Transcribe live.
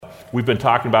we've been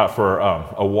talking about for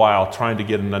a while, trying to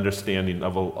get an understanding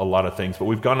of a lot of things. But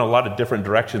we've gone a lot of different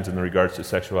directions in regards to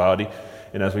sexuality.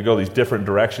 And as we go these different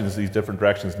directions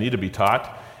need to be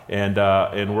taught. And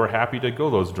we're happy to go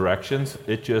those directions.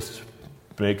 It just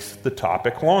makes the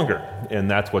topic longer.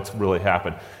 And that's what's really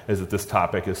happened, is that this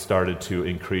topic has started to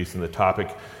increase and the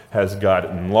topic has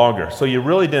gotten longer. So you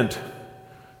really didn't,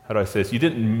 how do I say this? You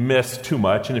didn't miss too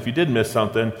much. And if you did miss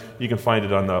something, you can find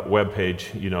it on the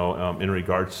webpage, in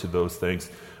regards to those things.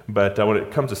 But when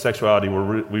it comes to sexuality,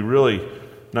 we really,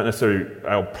 not necessarily,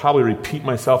 I'll probably repeat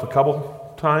myself a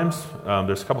couple times.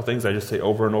 There's a couple things I just say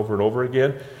over and over and over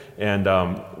again. And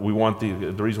we want the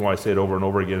reason why I say it over and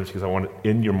over again is because I want it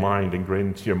in your mind, ingrained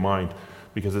into your mind,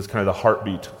 because it's kind of the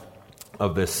heartbeat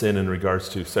of this sin in regards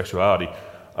to sexuality,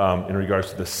 in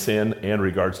regards to the sin and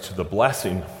regards to the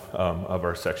blessing of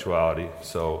our sexuality.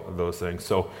 So those things.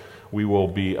 So we will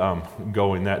be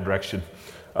going that direction.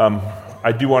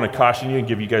 I do want to caution you and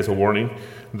give you guys a warning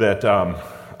that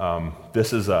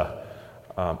this is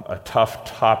a tough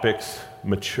topics,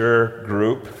 mature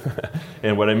group.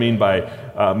 And what I mean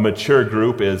by mature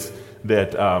group is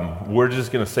that we're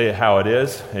just going to say it how it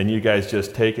is, and you guys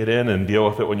just take it in and deal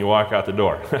with it when you walk out the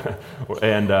door.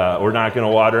 And we're not going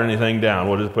to water anything down.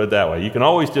 We'll just put it that way. You can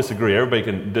always disagree. Everybody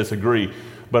can disagree.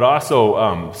 But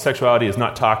also, sexuality is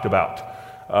not talked about.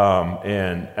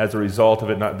 And as a result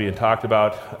of it not being talked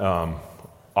about,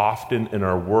 often in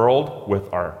our world,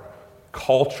 with our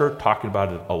culture talking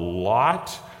about it a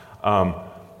lot,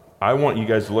 I want you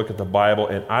guys to look at the Bible,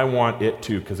 and I want it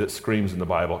to, because it screams in the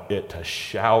Bible, it to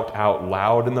shout out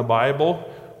loud in the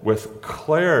Bible with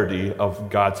clarity of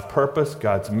God's purpose,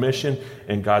 God's mission,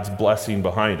 and God's blessing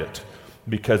behind it.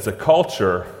 Because the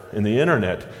culture and the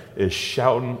internet is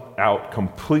shouting out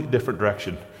complete different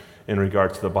direction in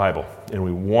regards to the Bible. And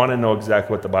we want to know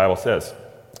exactly what the Bible says.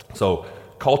 So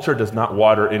culture does not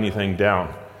water anything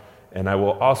down. And I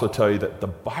will also tell you that the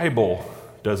Bible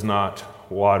does not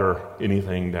water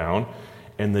anything down.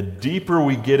 And the deeper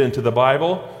we get into the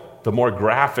Bible, the more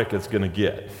graphic it's going to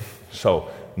get. So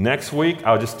next week,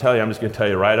 I'm just going to tell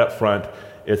you right up front,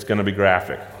 it's going to be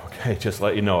graphic. Okay, just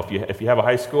let you know. If you have a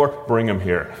high schooler, bring them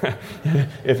here.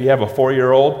 If you have a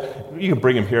 4-year-old, you can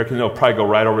bring them here because they'll probably go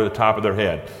right over the top of their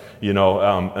head,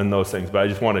 and those things. But I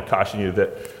just want to caution you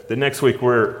that the next week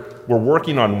we're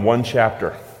working on one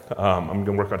chapter. I'm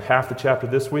going to work on half the chapter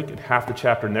this week and half the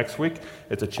chapter next week.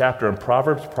 It's a chapter in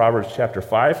Proverbs chapter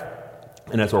 5.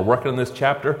 And as we're working on this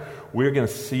chapter, we're going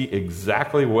to see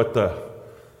exactly what the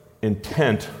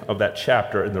intent of that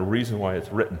chapter and the reason why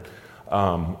it's written.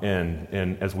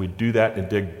 And as we do that and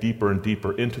dig deeper and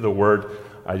deeper into the Word,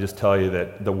 I just tell you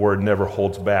that the Word never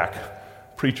holds back.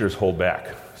 Preachers hold back.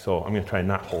 So I'm going to try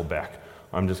not hold back.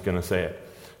 I'm just going to say it.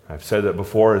 I've said it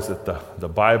before, is that the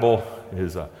Bible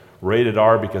is rated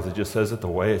R because it just says it the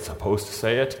way it's supposed to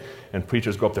say it. And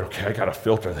preachers go up there, okay, I got to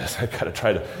filter this. I got to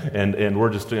try to, and we're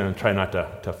just going to try not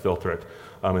to filter it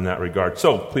in that regard.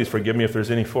 So please forgive me if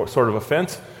there's any sort of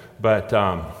offense, but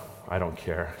I don't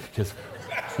care because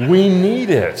we need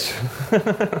it.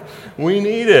 We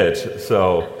need it.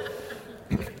 So,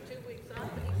 2 weeks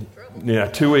off and he's in trouble. Yeah,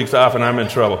 2 weeks off and I'm in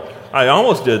trouble. I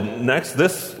almost did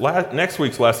next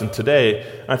week's lesson today.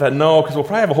 I thought, no, because we'll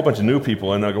probably have a whole bunch of new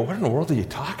people, and they'll go, what in the world are you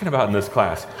talking about in this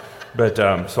class? But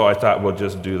so I thought we'll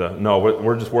just do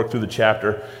we're just work through the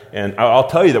chapter, and I'll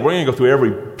tell you that we're going to go through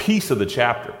every piece of the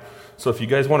chapter. So if you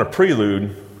guys want a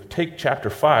prelude, take chapter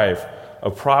 5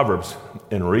 of Proverbs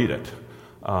and read it.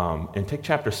 And take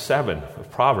chapter 7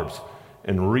 of Proverbs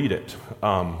and read it.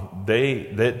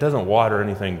 It doesn't water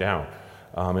anything down.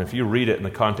 And if you read it in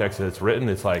the context that it's written,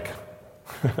 it's like,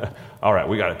 all right,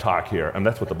 we got to talk here. And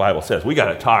that's what the Bible says. We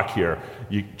got to talk here.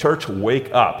 Church, wake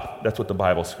up. That's what the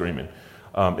Bible's screaming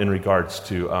in regards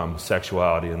to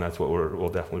sexuality, and that's what we'll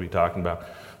definitely be talking about.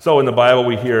 So in the Bible,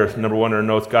 we hear, number one in our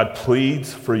notes, God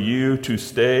pleads for you to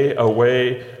stay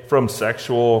away from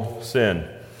sexual sin.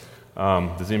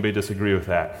 Does anybody disagree with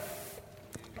that?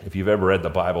 If you've ever read the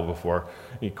Bible before,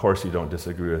 of course you don't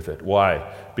disagree with it.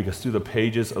 Why? Because through the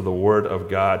pages of the Word of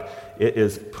God, it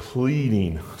is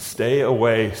pleading, stay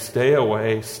away, stay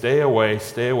away, stay away,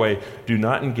 stay away. Do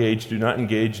not engage, do not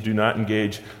engage, do not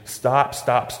engage. Stop,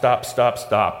 stop, stop, stop,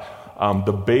 stop.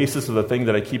 The basis of the thing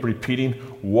that I keep repeating,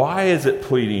 why is it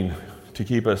pleading to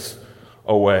keep us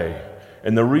away?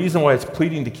 And the reason why it's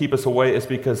pleading to keep us away is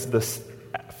because the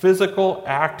physical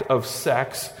act of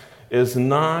sex is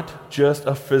not just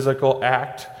a physical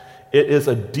act. It is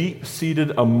a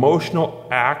deep-seated emotional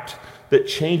act that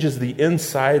changes the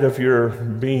inside of your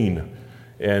being.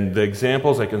 And the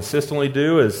examples I consistently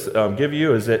give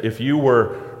you is that if you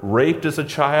were raped as a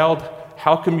child,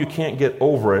 how come you can't get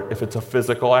over it if it's a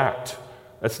physical act?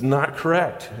 That's not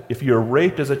correct. If you're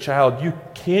raped as a child, you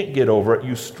can't get over it.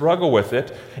 You struggle with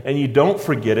it, and you don't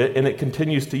forget it, and it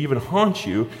continues to even haunt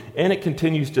you, and it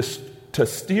continues to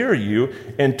steer you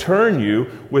and turn you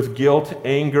with guilt,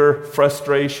 anger,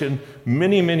 frustration,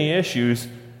 many, many issues.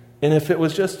 And if it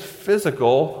was just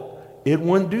physical, it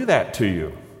wouldn't do that to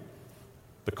you.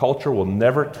 The culture will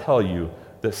never tell you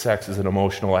that sex is an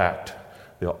emotional act.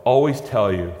 They'll always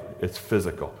tell you it's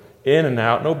physical. In and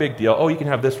out, no big deal. Oh, you can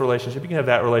have this relationship, you can have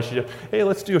that relationship. Hey,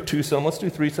 let's do a twosome, let's do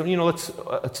threesome.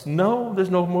 No, there's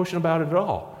no emotion about it at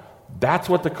all. That's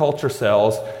what the culture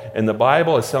sells, and the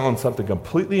Bible is selling something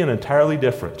completely and entirely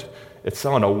different. It's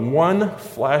selling a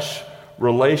one-flesh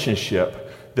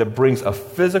relationship that brings a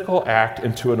physical act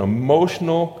into an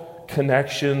emotional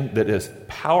connection that is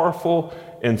powerful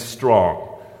and strong.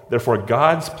 Therefore,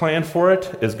 God's plan for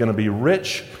it is going to be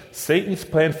rich. Satan's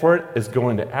plan for it is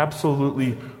going to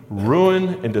absolutely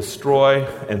ruin and destroy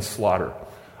and slaughter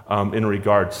in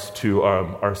regards to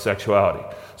our sexuality.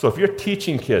 So if you're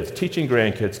teaching kids, teaching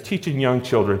grandkids, teaching young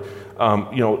children,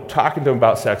 talking to them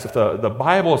about sex, if the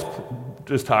Bible is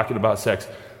just talking about sex,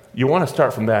 you want to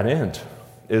start from that end,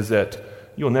 is that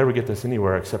you'll never get this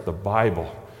anywhere except the Bible.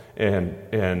 And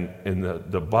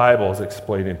the Bible is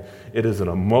explaining it is an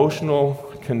emotional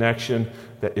connection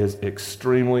that is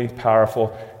extremely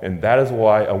powerful, and that is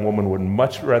why a woman would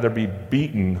much rather be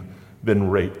beaten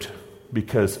than raped.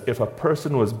 Because if a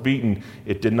person was beaten,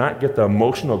 it did not get the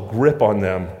emotional grip on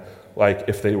them like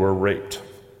if they were raped.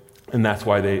 And that's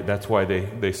why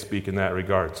they speak in that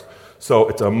regards. So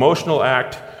it's an emotional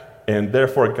act, and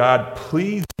therefore God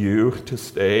pleads you to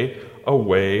stay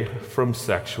away from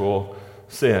sexual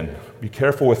sin. Be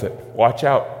careful with it. Watch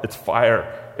out. It's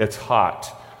fire. It's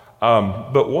hot.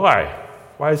 But why?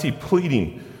 Why is he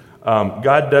pleading?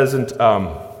 God doesn't...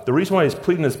 the reason why he's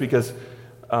pleading is because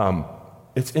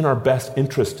it's in our best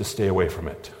interest to stay away from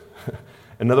it.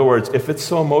 In other words, if it's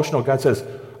so emotional, God says,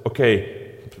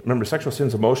 okay, remember, sexual sin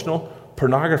is emotional.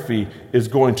 Pornography is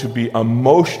going to be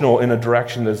emotional in a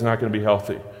direction that's not going to be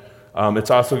healthy. It's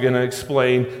also going to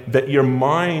explain that your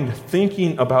mind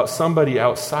thinking about somebody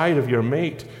outside of your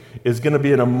mate is going to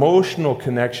be an emotional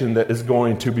connection that is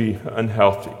going to be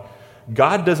unhealthy.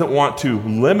 God doesn't want to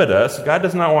limit us. God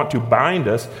does not want to bind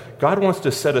us. God wants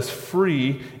to set us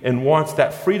free, and wants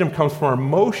that freedom comes from our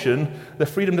emotion. The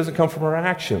freedom doesn't come from our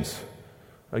actions.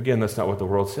 Again, that's not what the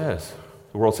world says.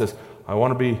 The world says, I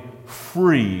want to be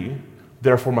free,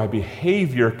 therefore my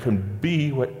behavior can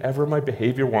be whatever my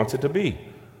behavior wants it to be.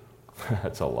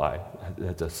 That's a lie.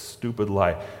 That's a stupid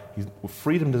lie.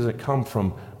 Freedom doesn't come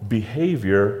from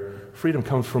behavior. Freedom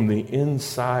comes from the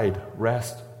inside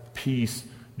rest, peace,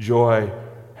 joy,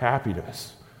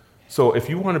 happiness. So if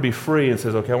you want to be free and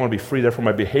says, okay, I want to be free, therefore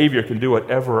my behavior can do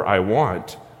whatever I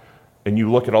want, and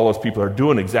you look at all those people who are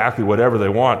doing exactly whatever they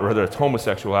want, whether it's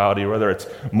homosexuality, whether it's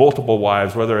multiple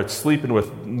wives, whether it's sleeping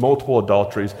with multiple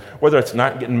adulteries, whether it's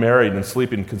not getting married and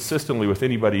sleeping consistently with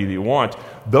anybody that you want,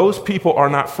 those people are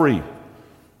not free.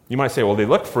 You might say, well, they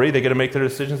look free, they get to make their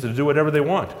decisions to do whatever they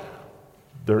want.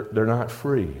 They're not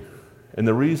free. And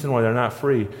the reason why they're not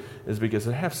free is because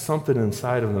they have something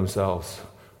inside of themselves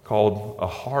called a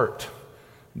heart,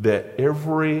 that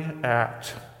every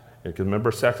act, you can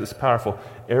remember sex is powerful,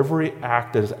 every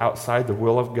act that is outside the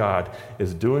will of God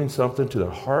is doing something to their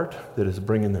heart that is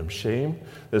bringing them shame,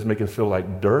 that is making them feel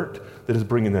like dirt, that is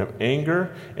bringing them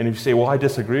anger. And if you say, well, I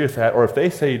disagree with that, or if they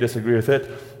say you disagree with it,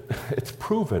 it's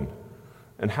proven.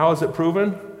 And how is it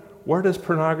proven? Where does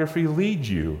pornography lead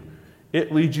you?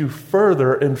 It leads you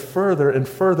further and further and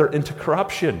further into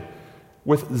corruption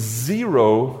with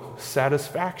zero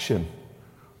satisfaction.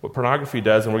 What pornography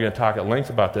does, and we're going to talk at length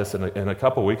about this in a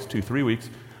couple weeks, 2-3 weeks,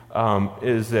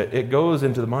 is that it goes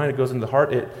into the mind, it goes into the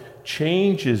heart, it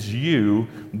changes you,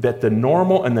 that the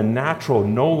normal and the natural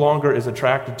no longer is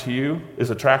attractive to you,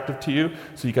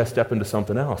 so you got to step into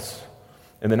something else.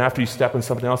 And then after you step into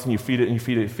something else and you feed it and you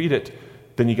feed it and feed it,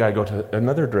 then you got to go to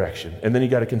another direction. And then you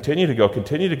got to continue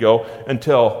to go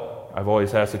until, I've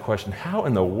always asked the question, how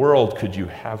in the world could you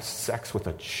have sex with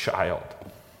a child?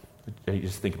 You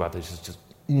just think about this,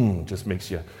 just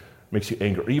makes you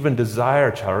angry, or even desire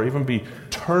a child, or even be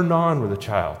turned on with a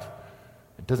child.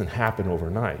 It doesn't happen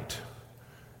overnight.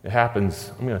 It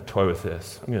happens, I'm going to toy with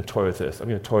this, I'm going to toy with this, I'm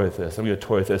going to toy with this, I'm going to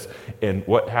toy with this. And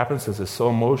what happens is it's so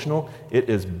emotional, it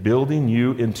is building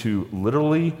you into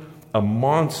literally a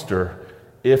monster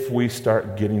if we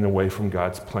start getting away from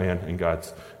God's plan and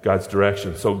God's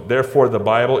direction. So therefore, the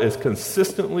Bible is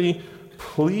consistently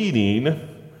pleading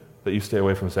that you stay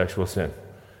away from sexual sin.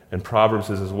 And Proverbs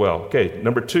is as well. Okay,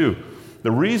 number 2,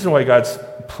 The reason why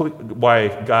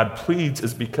God pleads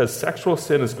is because sexual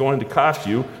sin is going to cost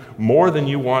you more than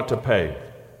you want to pay.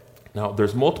 Now,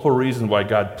 there's multiple reasons why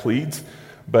God pleads,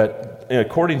 but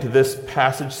according to this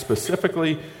passage,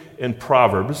 specifically in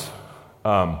Proverbs,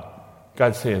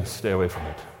 God's saying, stay away from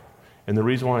it. And the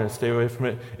reason why I stay away from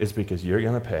it is because you're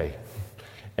going to pay.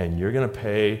 And you're going to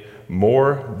pay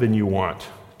more than you want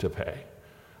to pay.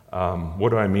 What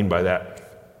do I mean by that?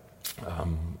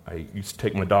 I used to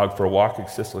take my dog for a walk,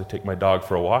 consistently take my dog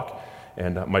for a walk,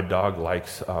 and my dog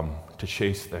likes to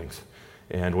chase things.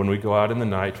 And when we go out in the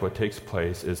night, what takes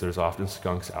place is there's often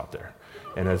skunks out there.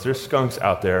 And as there's skunks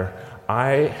out there, I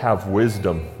have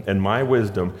wisdom, and my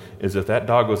wisdom is if that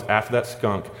dog goes after that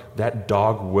skunk, that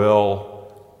dog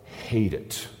will hate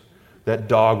it. That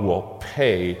dog will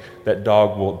pay. That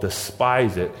dog will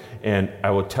despise it. And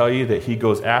I will tell you that he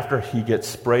goes after, he gets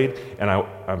sprayed, and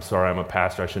I'm sorry, I'm a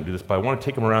pastor, I shouldn't do this, but I want to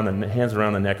take him around the hands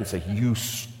around the neck and say, you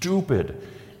stupid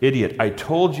idiot, I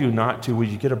told you not to. Will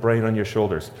you get a brain on your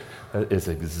shoulders? That is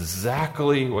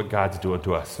exactly what God's doing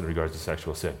to us in regards to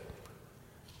sexual sin.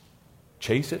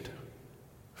 Chase it,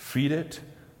 feed it.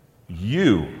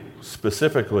 You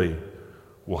specifically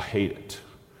will hate it.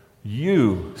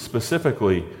 You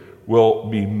specifically will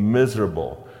be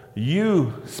miserable.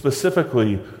 You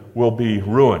specifically will be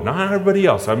ruined. Not everybody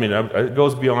else. I mean, it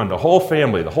goes beyond the whole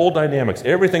family, the whole dynamics.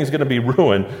 Everything's going to be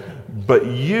ruined, but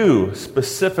you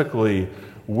specifically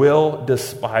will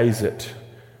despise it.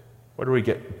 Where do we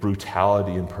get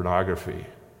brutality and pornography?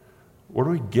 Where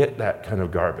do we get that kind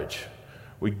of garbage?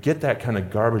 We get that kind of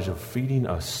garbage of feeding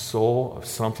a soul of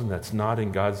something that's not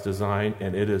in God's design,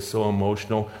 and it is so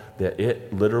emotional that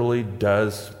it literally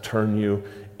does turn you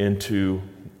into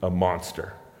a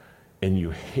monster, and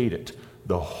you hate it,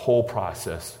 the whole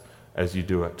process as you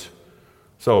do it.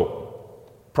 So,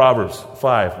 Proverbs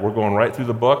 5, we're going right through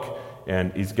the book,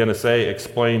 and he's going to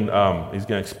explain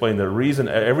the reason,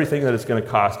 everything that it's going to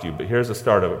cost you. But here's the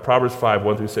start of it. Proverbs 5,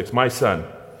 1 through 6. My son,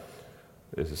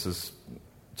 this is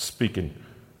speaking.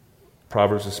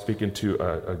 Proverbs is speaking to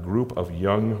a group of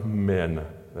young men.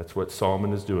 That's what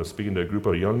Solomon is doing, speaking to a group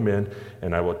of young men.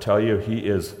 And I will tell you, he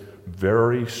is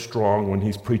very strong when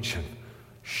he's preaching.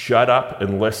 Shut up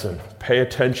and listen. Pay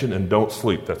attention and don't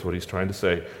sleep. That's what he's trying to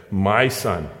say. My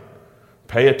son,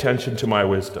 pay attention to my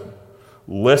wisdom.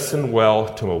 Listen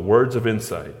well to my words of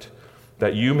insight,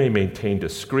 that you may maintain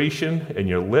discretion and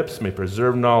your lips may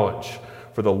preserve knowledge.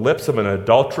 For the lips of an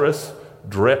adulteress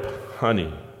drip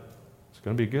honey. It's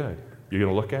going to be good. You're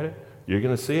going to look at it. You're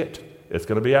going to see it. It's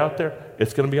going to be out there.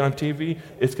 It's going to be on TV.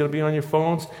 It's going to be on your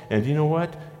phones. And you know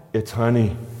what? It's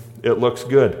honey. It looks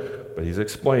good. But he's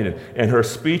explaining. And her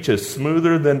speech is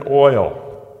smoother than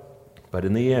oil. But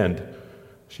in the end,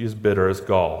 she is bitter as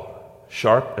gall,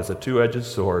 sharp as a two-edged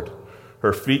sword.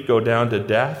 Her feet go down to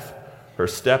death. Her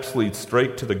steps lead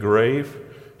straight to the grave.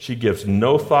 She gives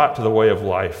no thought to the way of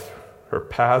life. Her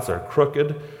paths are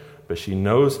crooked, but she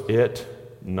knows it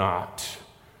not.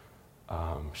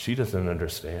 She doesn't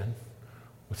understand.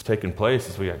 What's taking place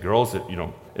is we got girls that,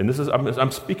 and this is,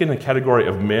 I'm speaking in the category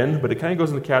of men, but it kind of goes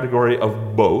in the category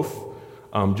of both,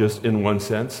 just in one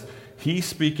sense. He's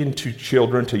speaking to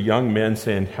children, to young men,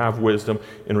 saying, have wisdom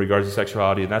in regards to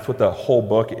sexuality, and that's what the whole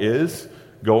book is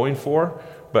going for.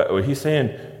 But he's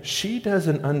saying, she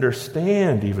doesn't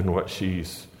understand even what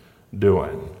she's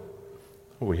doing.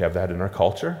 We have that in our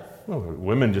culture.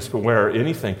 Women just can wear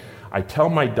anything. I tell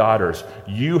my daughters,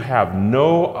 you have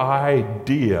no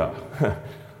idea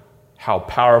how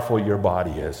powerful your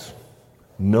body is.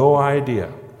 No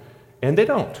idea. And they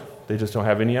don't. They just don't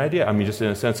have any idea. I mean, just in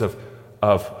a sense of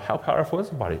how powerful is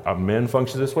the body. A man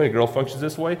functions this way, a girl functions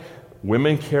this way.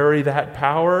 Women carry that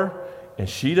power, and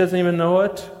she doesn't even know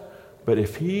it. But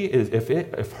if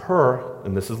her,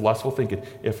 and this is lustful thinking,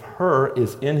 if her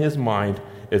is in his mind,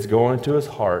 it's going to his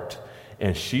heart,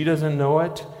 and she doesn't know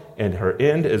it, and her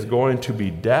end is going to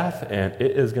be death, and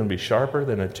it is going to be sharper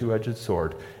than a two-edged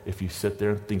sword if you sit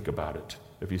there and think about it,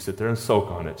 if you sit there and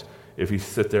soak on it, if you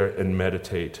sit there and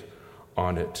meditate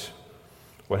on it.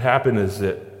 What happened is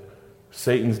that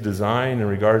Satan's design in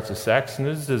regards to sex, and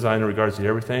his design in regards to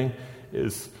everything,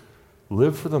 is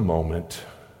live for the moment,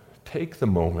 take the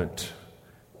moment,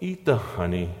 eat the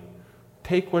honey,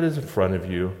 take what is in front of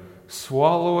you,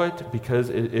 swallow it because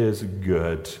it is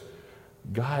good.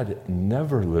 God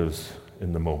never lives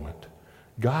in the moment.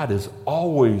 God has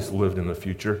always lived in the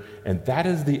future, and that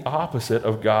is the opposite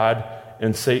of God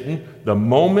and Satan. The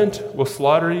moment will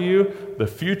slaughter you, the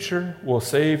future will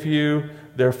save you.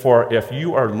 Therefore, if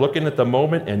you are looking at the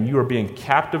moment and you are being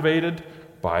captivated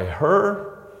by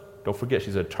her, don't forget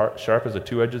she's as sharp as a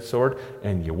two-edged sword,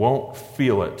 and you won't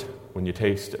feel it when you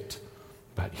taste it.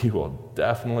 but you will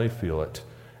definitely feel it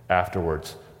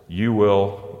afterwards. It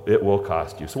will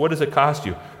cost you. So what does it cost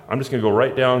you? I'm just going to go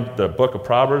right down the book of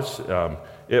Proverbs.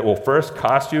 It will first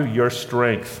cost you your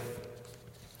strength.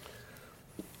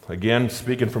 Again,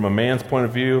 speaking from a man's point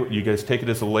of view, you guys take it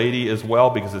as a lady as well,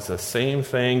 because it's the same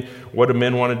thing. What do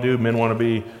men want to do? Men want to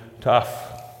be tough.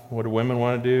 What do women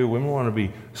want to do? Women want to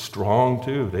be strong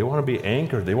too. They want to be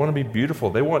anchored. They want to be beautiful.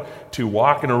 They want to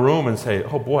walk in a room and say,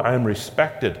 oh boy, I am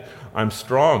respected. I'm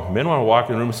strong. Men want to walk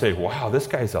in a room and say, wow, this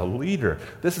guy's a leader.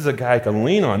 This is a guy I can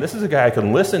lean on. This is a guy I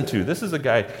can listen to. This is a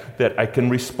guy that I can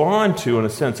respond to in a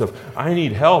sense of, I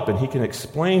need help, and he can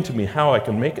explain to me how I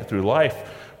can make it through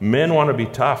life. Men want to be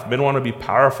tough. Men want to be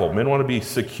powerful. Men want to be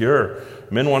secure.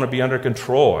 Men want to be under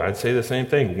control. I'd say the same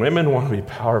thing. Women want to be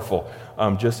powerful,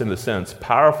 just in the sense.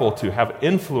 Powerful to have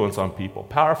influence on people.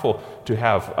 Powerful to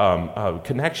have a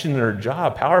connection in their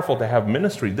job. Powerful to have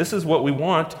ministry. This is what we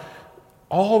want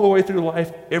all the way through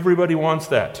life. Everybody wants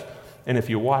that. And if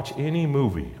you watch any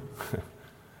movie,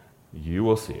 you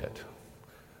will see it.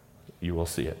 You will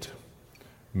see it.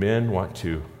 Women want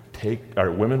to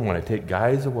take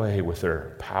guys away with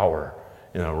their power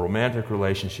in a romantic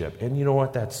relationship. And you know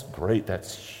what? That's great.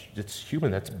 It's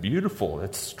human. That's beautiful.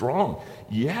 That's strong.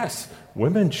 Yes,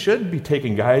 women should be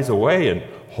taking guys away and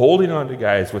holding on to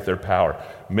guys with their power.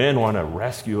 Men want to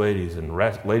rescue ladies, and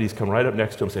ladies come right up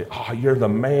next to them and say, oh, you're the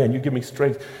man. You give me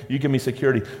strength. You give me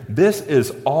security. This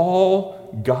is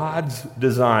all God's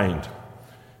designed.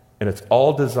 And it's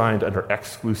all designed under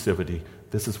exclusivity.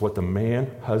 This is what the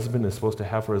husband is supposed to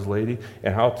have for his lady.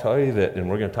 And I'll tell you that, and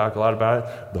we're going to talk a lot about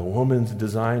it, the woman's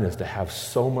design is to have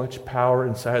so much power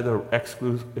inside the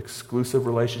exclusive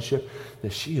relationship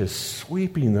that she is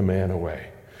sweeping the man away.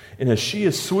 And as she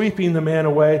is sweeping the man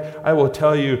away, I will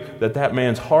tell you that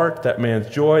man's heart, that man's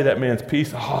joy, that man's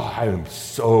peace, I am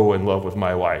so in love with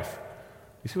my wife.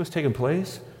 You see what's taking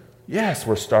place? Yes,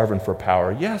 we're starving for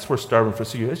power. Yes, we're starving for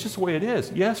security. It's just the way it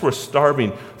is. Yes, we're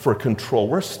starving for control.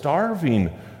 We're starving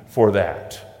for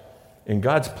that. And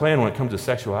God's plan when it comes to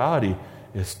sexuality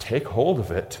is take hold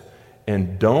of it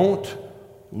and don't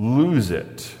lose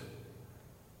it.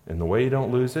 And the way you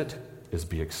don't lose it is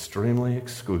be extremely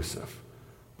exclusive.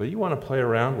 But you want to play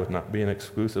around with not being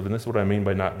exclusive, and this is what I mean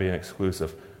by not being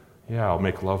exclusive. Yeah, I'll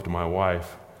make love to my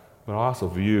wife, but I'll also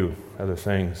view other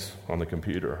things on the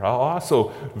computer. I'll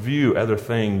also view other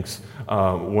things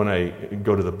when I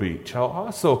go to the beach.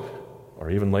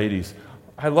 Or even ladies,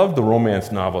 I love the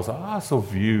romance novels. I'll also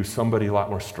view somebody a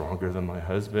lot more stronger than my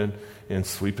husband and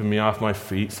sweeping me off my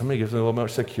feet. Somebody gives me a little more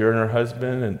secure in her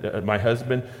husband and my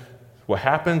husband. What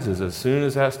happens is as soon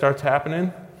as that starts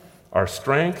happening, our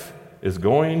strength is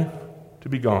going to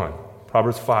be gone.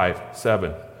 Proverbs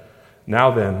 5:7.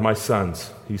 Now then, my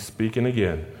sons, he's speaking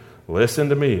again. Listen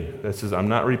to me. I'm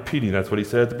not repeating. That's what he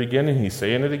said at the beginning. He's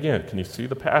saying it again. Can you see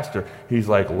the pastor? He's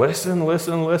like, listen,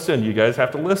 listen, listen. You guys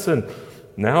have to listen.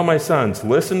 Now, my sons,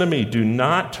 listen to me. Do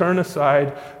not turn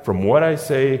aside from what I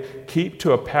say. Keep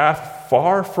to a path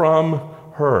far from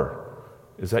her.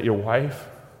 Is that your wife?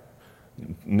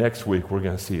 Next week, we're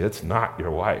going to see it's not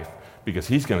your wife, because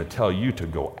he's going to tell you to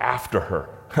go after her.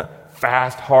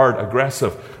 Fast, hard,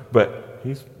 aggressive. But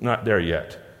he's not there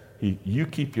yet. You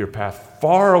keep your path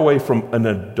far away from an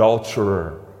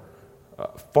adulterer,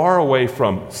 far away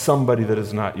from somebody that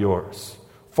is not yours,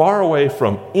 far away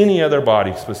from any other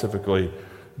body specifically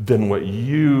than what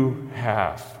you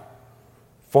have,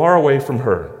 far away from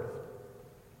her.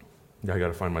 Now I got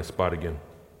to find my spot again.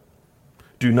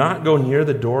 Do not go near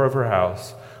the door of her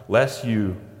house, lest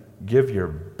you give your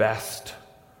best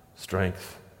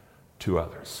strength to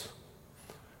others.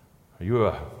 Are you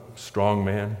a strong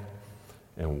man?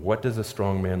 And what does a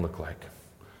strong man look like?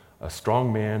 A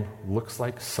strong man looks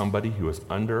like somebody who is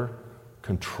under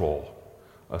control.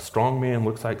 A strong man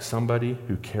looks like somebody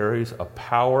who carries a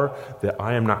power that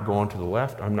I am not going to the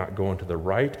left, I'm not going to the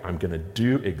right, I'm going to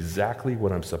do exactly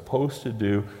what I'm supposed to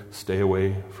do, stay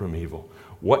away from evil.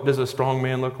 What does a strong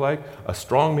man look like? A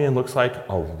strong man looks like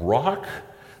a rock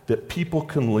that people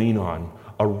can lean on,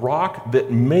 a rock that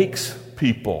makes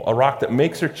people, a rock that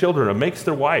makes their children, or makes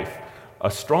their wife. A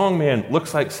strong man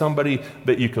looks like somebody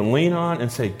that you can lean on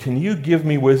and say, can you give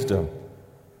me wisdom?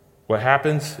 What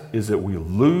happens is that we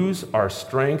lose our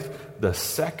strength the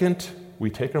second we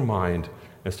take our mind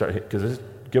and start, because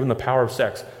given the power of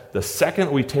sex, the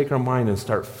second we take our mind and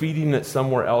start feeding it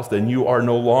somewhere else, then you are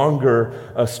no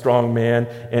longer a strong man,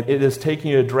 and it is taking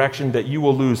you a direction that you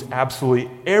will lose absolutely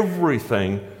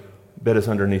everything that is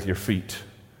underneath your feet.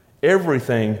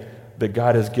 Everything that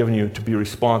God has given you to be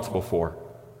responsible for.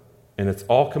 And it's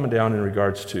all coming down in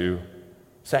regards to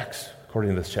sex,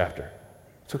 according to this chapter.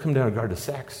 So coming down in regard to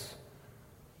sex.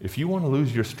 If you want to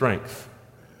lose your strength,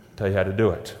 I'll tell you how to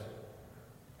do it.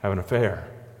 Have an affair,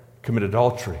 commit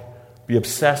adultery, be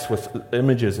obsessed with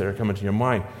images that are coming to your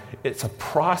mind. It's a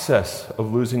process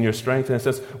of losing your strength, and it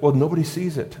says, well, nobody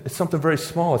sees it. It's something very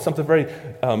small. It's something very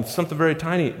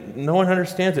tiny. No one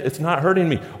understands it. It's not hurting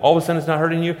me. All of a sudden, it's not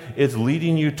hurting you. It's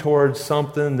leading you towards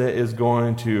something that is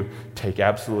going to take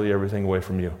absolutely everything away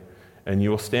from you. And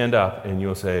you will stand up and you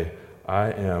will say,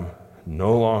 I am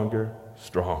no longer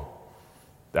strong.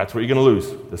 That's what you're going to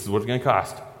lose. This is what it's going to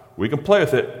cost. We can play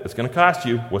with it. It's going to cost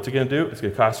you. What's it going to do? It's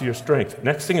going to cost you your strength.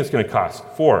 Next thing it's going to cost,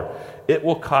 4, it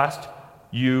will cost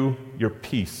you your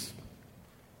peace.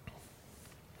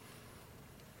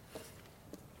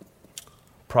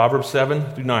 Proverbs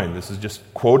 7-9. This is just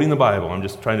quoting the Bible. I'm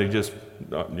just trying to just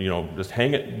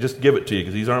hang it, just give it to you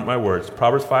because these aren't my words.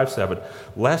 Proverbs 5:7.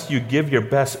 Lest you give your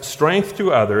best strength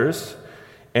to others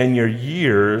and your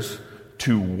years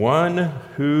to one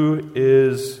who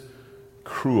is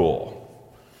cruel.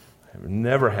 I've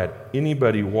never had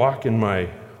anybody walk in my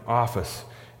office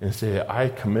and say, I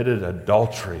committed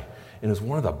adultery, and it's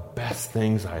one of the best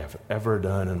things I have ever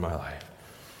done in my life.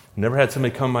 Never had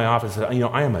somebody come to my office and say,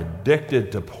 I am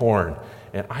addicted to porn,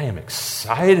 and I am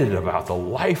excited about the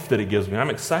life that it gives me.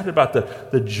 I'm excited about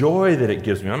the joy that it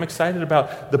gives me. I'm excited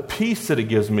about the peace that it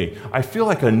gives me. I feel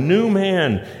like a new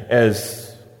man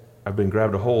as I've been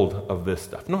grabbed a hold of this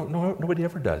stuff. No, nobody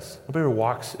ever does. Nobody ever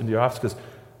walks into your office because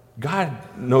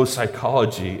God knows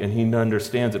psychology, and he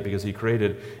understands it because he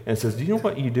created it, and says, do you know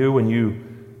what you do when you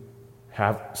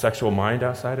have sexual mind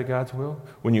outside of God's will?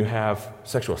 When you have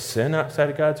sexual sin outside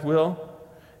of God's will?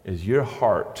 Is your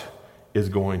heart is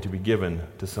going to be given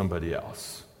to somebody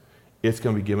else. It's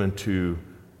going to be given to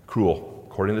cruel,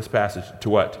 according to this passage, to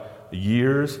what? The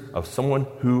years of someone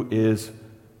who is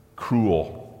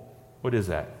cruel. What is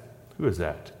that? Who is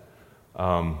that?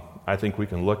 I think we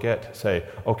can look at, say,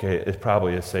 okay, it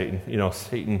probably is Satan.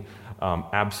 Satan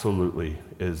absolutely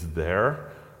is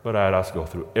there, but I'd also go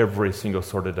through every single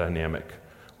sort of dynamic.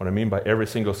 What I mean by every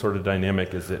single sort of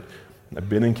dynamic is that I've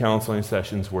been in counseling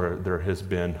sessions where there has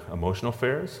been emotional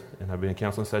affairs, and I've been in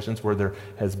counseling sessions where there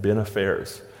has been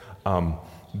affairs.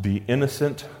 The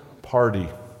innocent party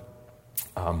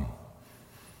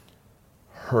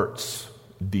hurts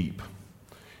deep.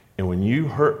 And when you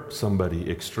hurt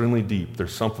somebody extremely deep,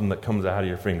 there's something that comes out of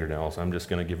your fingernails. I'm just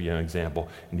going to give you an example.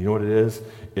 And you know what it is?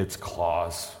 It's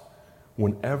claws.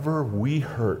 Whenever we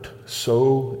hurt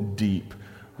so deep,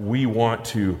 we want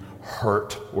to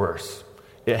hurt worse.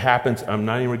 It happens,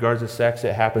 not in regards to sex,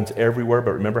 it happens everywhere,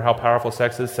 but remember how powerful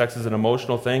sex is? Sex is an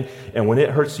emotional thing, and when it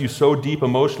hurts you so deep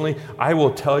emotionally, I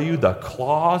will tell you the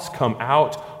claws come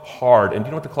out hard. And do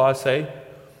you know what the claws say?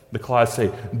 The claws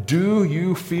say, do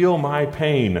you feel my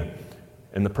pain?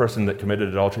 And the person that committed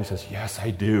adultery says, yes,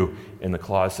 I do. And the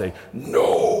claws say,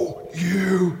 no,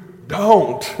 you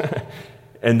don't.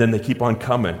 And then they keep on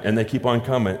coming, and they keep on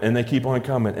coming, and they keep on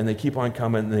coming, and they keep on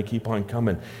coming, and they keep on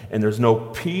coming. And there's no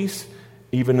peace,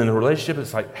 even in the relationship.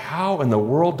 It's like, how in the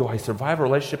world do I survive a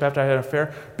relationship after I had an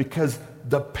affair? Because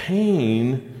the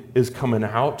pain is coming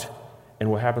out,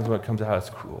 and what happens when it comes out is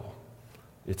cruel.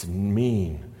 It's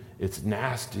mean. It's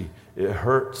nasty. It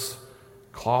hurts.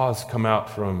 Claws come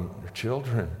out from your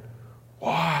children.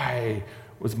 Why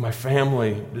was my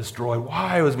family destroyed?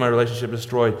 Why was my relationship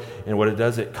destroyed? And what it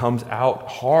does, it comes out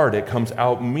hard. It comes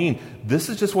out mean. This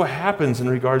is just what happens in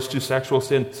regards to sexual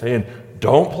sin, saying,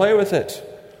 don't play with it.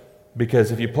 Because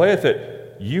if you play with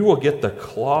it, you will get the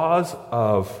claws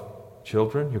of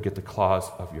children. You'll get the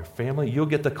claws of your family. You'll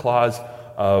get the claws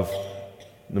of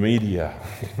the media.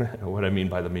 What I mean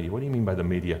by the media? What do you mean by the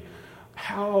media?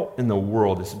 How in the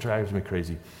world, this drives me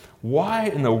crazy, why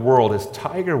in the world is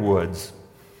Tiger Woods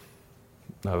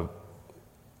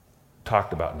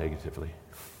talked about negatively?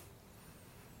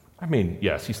 I mean,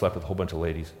 yes, he slept with a whole bunch of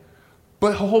ladies,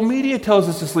 but the whole media tells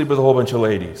us to sleep with a whole bunch of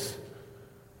ladies.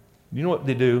 You know what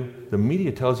they do? The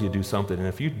media tells you to do something, and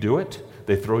if you do it,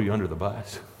 they throw you under the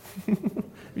bus. Have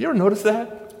you ever noticed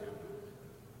that?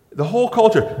 The whole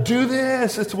culture, do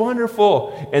this, it's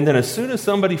wonderful. And then as soon as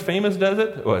somebody famous does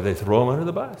it, well, they throw them under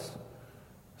the bus.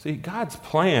 See, God's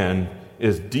plan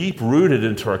is deep-rooted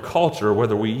into our culture,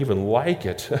 whether we even like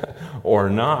it or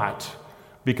not.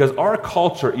 Because our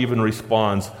culture even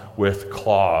responds with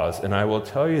claws. And I will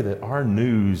tell you that our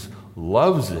news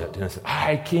loves it. And it's,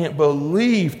 I can't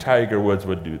believe Tiger Woods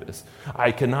would do this.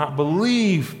 I cannot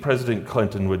believe President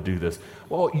Clinton would do this.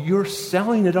 Well, you're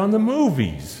selling it on the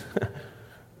movies.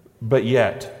 But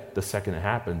yet, the second it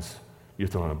happens, you're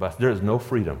thrown on a bus. There is no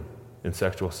freedom in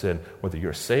sexual sin, whether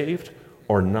you're saved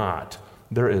or not.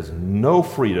 There is no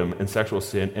freedom in sexual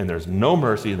sin, and there's no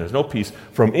mercy, and there's no peace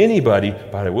from anybody,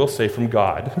 but I will say from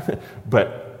God.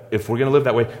 But if we're going to live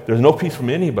that way, there's no peace from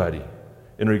anybody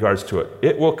in regards to it.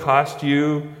 It will cost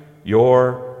you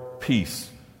your peace.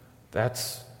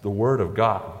 That's the word of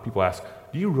God. People ask,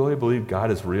 do you really believe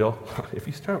God is real? If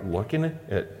you start looking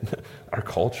at our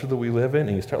culture that we live in,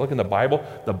 and you start looking at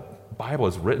the Bible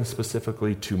is written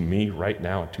specifically to me right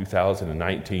now in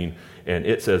 2019, and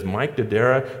it says, Mike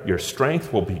Dodera, your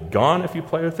strength will be gone if you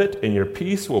play with it, and your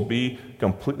peace will be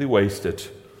completely wasted.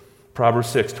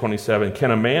 Proverbs 6:27,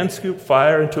 can a man scoop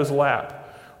fire into his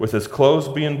lap with his clothes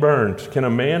being burned? Can a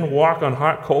man walk on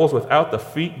hot coals without the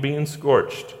feet being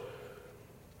scorched?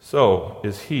 So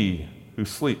is he who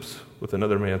sleeps with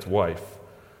another man's wife.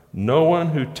 No one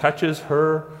who touches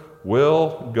her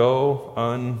will go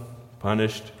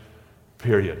unpunished.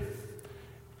 Period.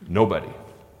 Nobody.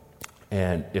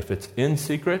 And if it's in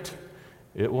secret,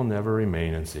 it will never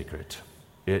remain in secret.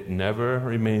 It never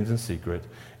remains in secret.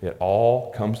 It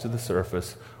all comes to the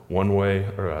surface one way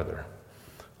or other.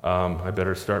 I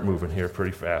better start moving here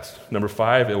pretty fast. Number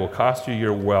 5, it will cost you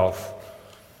your wealth.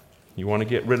 You want to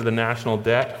get rid of the national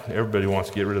debt? Everybody wants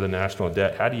to get rid of the national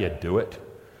debt. How do you do it?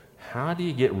 How do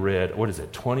you get rid,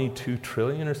 22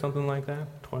 trillion or something like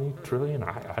that? 20 trillion?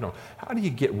 I don't. How do you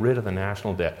get rid of the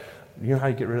national debt? You know how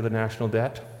you get rid of the national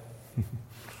debt?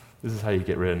 This is how you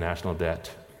get rid of national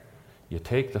debt. You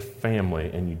take the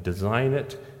family and you design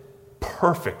it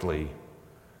perfectly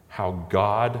how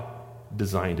God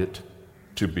designed it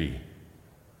to be.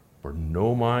 Where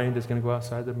no mind is going to go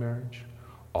outside the marriage.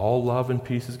 All love and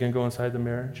peace is going to go inside the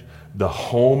marriage. The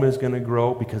home is going to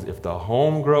grow, because if the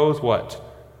home grows, what?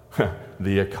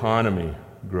 The economy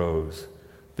grows.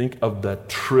 Think of the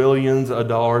trillions of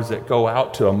dollars that go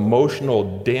out to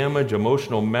emotional damage,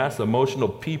 emotional mess, emotional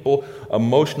people,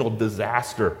 emotional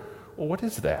disaster. Well, what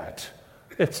is that?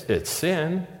 It's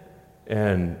sin,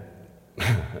 and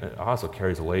it also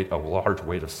carries a large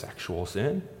weight of sexual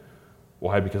sin.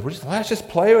 Why? Because let's just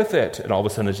play with it. And all of a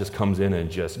sudden it just comes in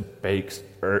and just bakes,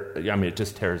 it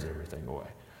just tears everything away.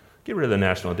 Get rid of the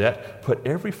national debt. Put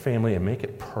every family and make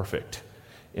it perfect.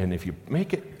 And if you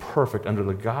make it perfect under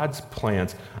the God's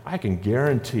plans, I can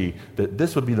guarantee that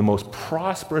this would be the most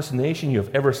prosperous nation you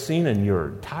have ever seen in your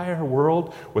entire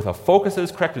world, with a focus that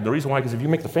is correct. And the reason why, because if you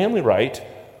make the family right,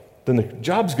 then the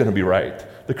job's going to be right.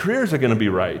 The careers are going to be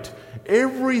right.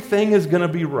 Everything is going to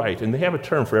be right. And they have a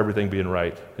term for everything being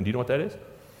right. And do you know what that is?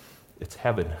 It's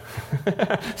heaven.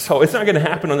 So it's not going to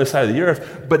happen on this side of the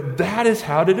earth, but that is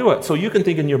how to do it. So you can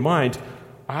think in your mind,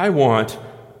 I want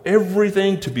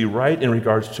everything to be right in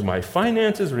regards to my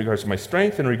finances, in regards to my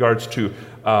strength, in regards to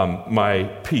my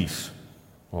peace.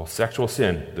 Well, sexual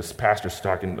sin, this pastor's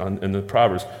talking in the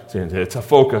Proverbs, saying it's a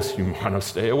focus. You want to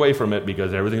stay away from it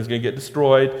because everything's going to get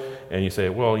destroyed. And you say,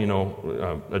 well,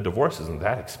 a divorce isn't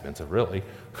that expensive, really.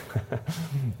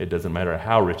 It doesn't matter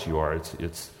how rich you are.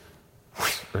 It's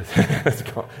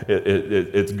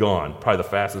gone. Probably the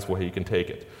fastest way you can take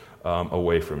it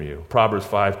away from you. Proverbs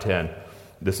 5:10.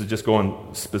 This is just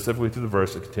going specifically through the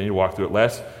verse. I'll continue to walk through it.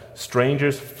 Lest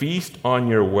strangers feast on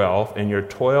your wealth, and your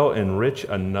toil enrich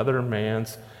another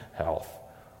man's health.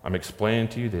 I'm explaining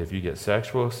to you that if you get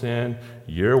sexual sin,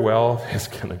 your wealth is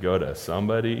going to go to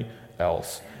somebody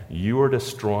else. You are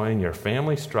destroying your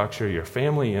family structure, your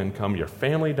family income, your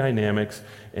family dynamics,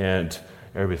 and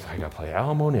everybody's like, I got to pay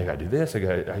alimony, I got to do this, I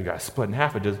got to split in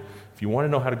half. If you want to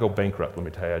know how to go bankrupt, let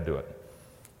me tell you how to do it.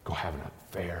 Go have an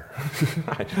affair.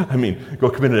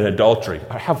 Go commit an adultery.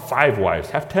 Have 5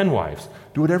 wives. Have 10 wives.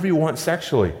 Do whatever you want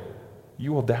sexually.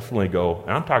 You will definitely go,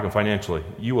 and I'm talking financially,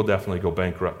 you will definitely go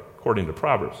bankrupt, according to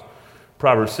Proverbs.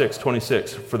 Proverbs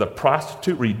 6:26, for the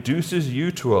prostitute reduces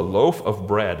you to a loaf of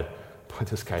bread. Boy,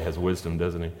 this guy has wisdom,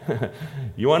 doesn't he?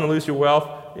 You want to lose your wealth?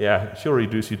 Yeah, she'll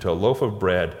reduce you to a loaf of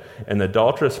bread. And the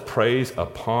adulteress preys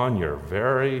upon your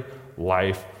very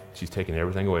life. She's taking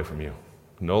everything away from you.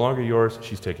 No longer yours,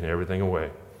 she's taking everything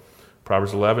away.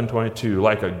 Proverbs 11:22,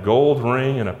 like a gold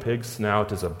ring in a pig's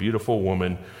snout is a beautiful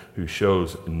woman who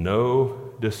shows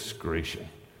no discretion.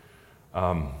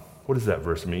 What does that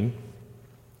verse mean?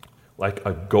 Like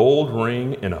a gold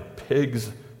ring in a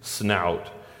pig's snout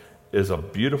is a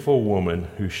beautiful woman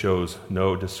who shows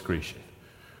no discretion.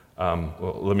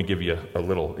 Well, let me give you a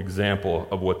little example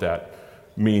of what that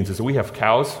means. Is we have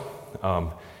cows.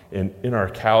 And in our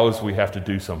cows, we have to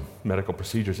do some medical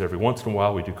procedures every once in a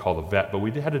while. We do call the vet, but we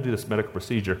had to do this medical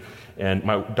procedure. And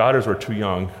my daughters were too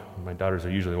young. My daughters are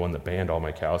usually the one that banned all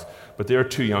my cows, but they were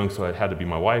too young, so it had to be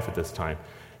my wife at this time.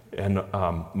 And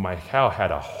my cow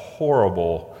had a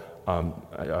horrible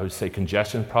I would say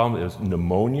congestion problem. It was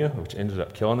pneumonia, which ended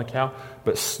up killing the cow.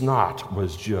 But snot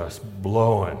was just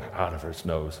blowing out of her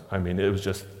nose. I mean, it was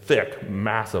just thick,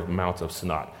 massive amounts of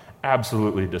snot.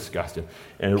 Absolutely disgusting.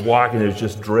 And walking, it was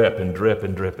just drip and drip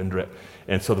and drip and drip.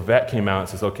 And so the vet came out and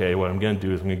says, okay, what I'm going to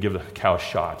do is I'm going to give the cow a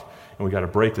shot. And we got to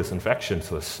break this infection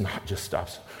so the snot just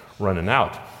stops running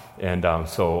out. And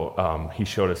so he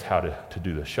showed us how to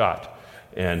do the shot.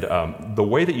 And the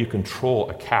way that you control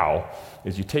a cow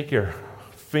is you take your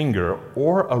finger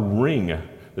or a ring,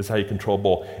 this is how you control a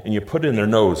bull, and you put it in their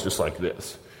nose just like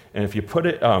this. And if you put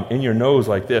it in your nose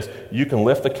like this, you can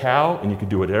lift the cow and you can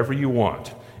do whatever you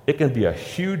want. It can be a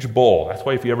huge bull. That's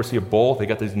why if you ever see a bull, they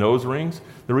got these nose rings.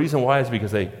 The reason why is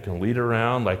because they can lead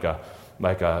around like a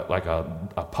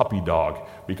puppy dog.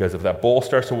 Because if that bull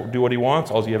starts to do what he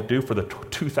wants, all you have to do for the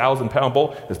 2,000-pound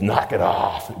bull is knock it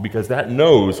off. Because that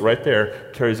nose right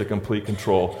there carries a complete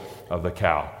control of the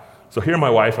cow. So here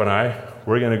my wife and I,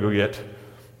 we're going to go get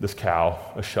this cow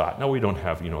a shot. Now we don't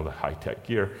have, the high-tech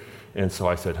gear. And so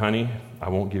I said, honey, I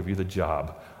won't give you the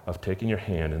job of taking your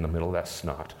hand in the middle of that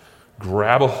snot.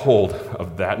 Grab a hold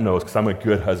of that nose, because I'm a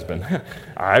good husband.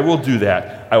 I will do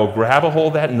that. I will grab a hold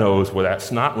of that nose where that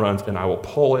snot runs, and I will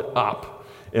pull it up.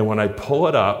 And when I pull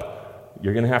it up,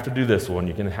 you're going to have to do this one.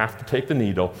 You're going to have to take the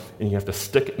needle, and you have to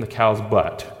stick it in the cow's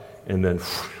butt, and then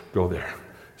go there.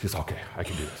 She says, okay, I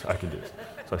can do this.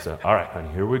 So I said, all right, honey,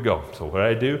 here we go. So what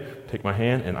I do, take my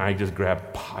hand, and I just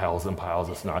grab piles and piles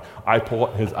of snot. I pull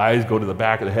it, his eyes go to the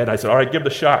back of the head. I said, all right, give it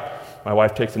a shot. My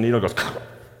wife takes the needle and goes,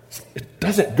 it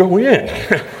doesn't go in.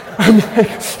 I'm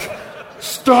like,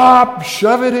 stop,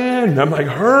 shove it in. I'm like,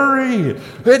 hurry.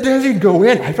 It doesn't go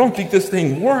in. I don't think this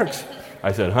thing works.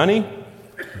 I said, honey,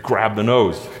 grab the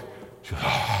nose.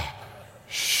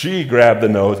 She grabbed the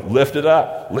nose, lift it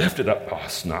up. Oh,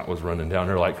 snot was running down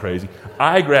her like crazy.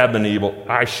 I grabbed the needle.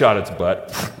 I shot its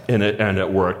butt, and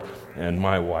it worked. And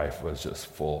my wife was just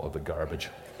full of the garbage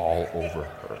all over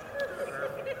her.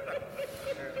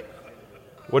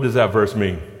 What does that verse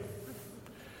mean?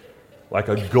 Like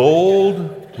a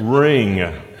gold ring.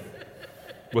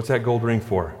 What's that gold ring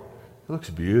for? It looks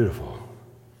beautiful.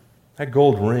 That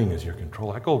gold ring is your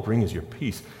control. That gold ring is your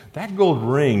peace. That gold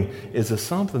ring is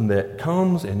something that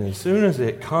comes, and as soon as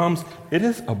it comes, it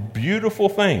is a beautiful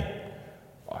thing.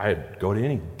 I'd go to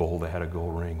any bull that had a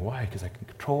gold ring. Why? Because I can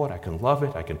control it, I can love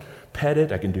it, I can pet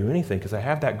it, I can do anything because I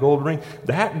have that gold ring.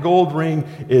 That gold ring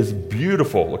is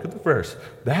beautiful. Look at the verse.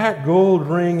 That gold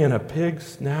ring in a pig's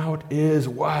snout is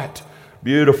what?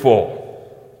 Beautiful.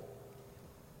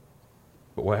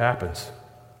 But what happens?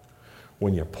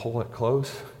 When you pull it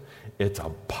close, it's a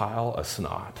pile of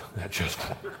snot that just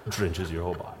drenches your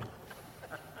whole body.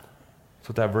 That's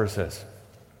what that verse says.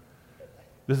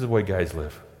 This is the way guys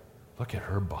live. Look at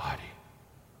her body.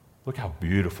 Look how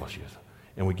beautiful she is.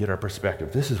 And we get our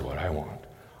perspective. This is what I want.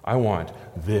 I want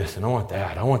this, and I want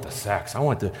that. I want the sex. I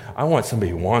want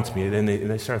somebody who wants me. And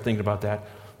they start thinking about that.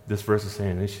 This verse is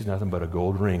saying she's nothing but a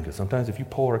gold ring. Because sometimes if you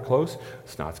pull her close,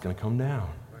 snot's going to come down.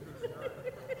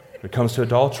 When it comes to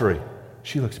adultery,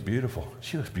 she looks beautiful.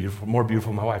 She looks beautiful, more beautiful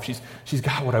than my wife. She's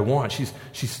got what I want.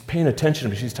 She's paying attention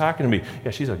to me. She's talking to me. Yeah,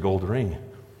 she's a gold ring.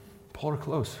 Pull her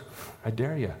close. I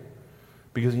dare you.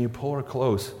 Because when you pull her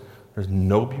close, there's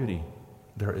no beauty.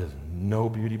 There is no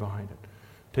beauty behind it.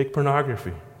 Take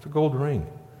pornography. It's a gold ring.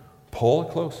 Pull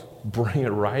it close. Bring it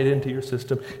right into your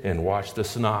system and watch the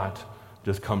snot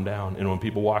just come down. And when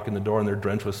people walk in the door and they're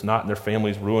drenched with snot and their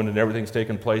family's ruined and everything's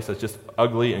taken place that's just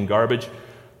ugly and garbage,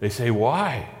 they say,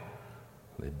 why?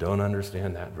 They don't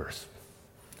understand that verse.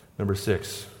 Number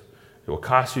 6, it will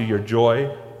cost you your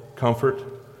joy, comfort,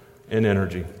 and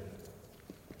energy.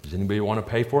 Does anybody want to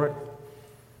pay for it?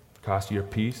 It'll cost you your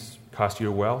peace, cost you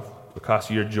your wealth, it'll cost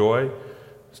you your joy,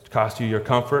 it'll cost you your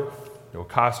comfort, it will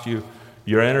cost you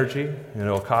your energy, and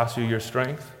it will cost you your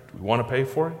strength. Do we want to pay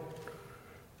for it?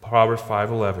 Proverbs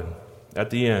 5:11. At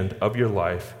the end of your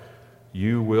life,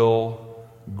 you will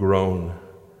groan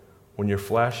when your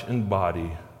flesh and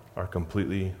body are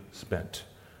completely spent.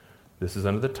 This is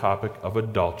under the topic of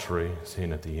adultery,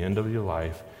 saying at the end of your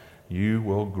life, you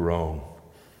will groan.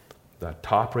 The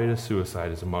top rate of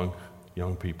suicide is among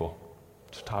young people.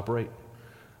 It's top rate.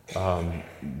 I'm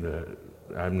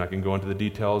not going to go into the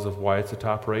details of why it's the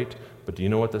top rate, but do you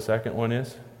know what the second one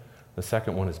is? The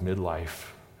second one is midlife.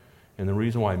 And the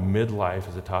reason why midlife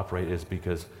is the top rate is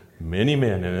because many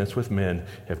men, and it's with men,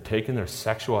 have taken their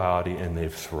sexuality and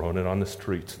they've thrown it on the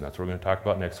streets. And that's what we're going to talk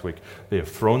about next week. They have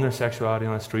thrown their sexuality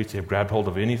on the streets. They've grabbed hold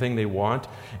of anything they want,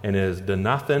 and it has done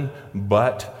nothing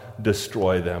but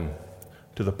destroy them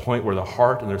to the point where the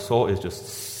heart and their soul is just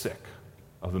sick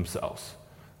of themselves.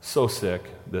 So sick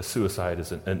that suicide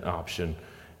is an option.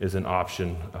 is an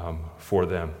option for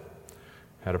them.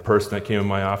 Had a person that came in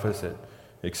my office that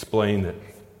explained that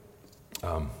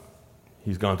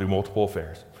he's gone through multiple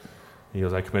affairs. He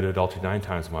goes, I committed adultery 9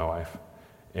 times with my wife,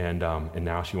 and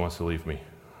now she wants to leave me.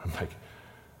 I'm like,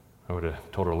 I would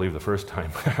have told her to leave the first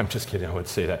time. I'm just kidding, I wouldn't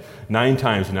say that. 9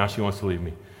 times, and now she wants to leave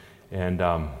me. And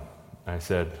I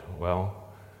said, well,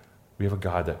 we have a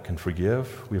God that can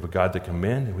forgive, we have a God that can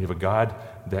mend, and we have a God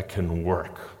that can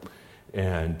work.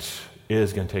 And it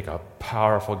is going to take a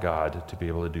powerful God to be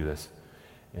able to do this.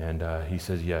 And he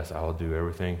says, yes, I'll do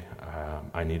everything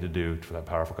I need to do for that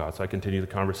powerful God. So I continue the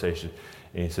conversation.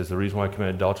 And he says, the reason why I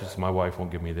committed adultery is my wife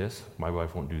won't give me this. My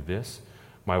wife won't do this.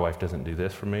 My wife doesn't do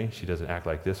this for me. She doesn't act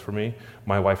like this for me.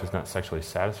 My wife is not sexually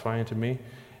satisfying to me.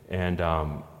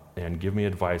 And give me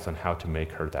advice on how to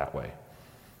make her that way.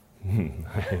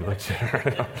 He looks at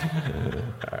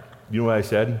her. You know what I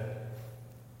said?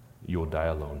 You'll die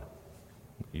alone.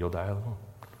 You'll die alone.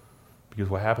 Because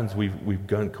what happens, we've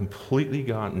completely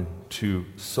gotten to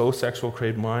so sexual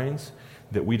craved minds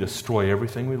that we destroy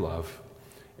everything we love.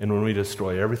 And when we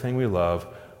destroy everything we love,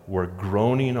 we're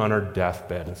groaning on our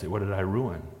deathbed and say, what did I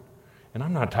ruin? And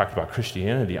I'm not talking about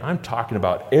Christianity. I'm talking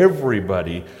about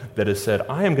everybody that has said,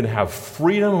 I am going to have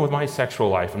freedom with my sexual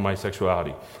life and my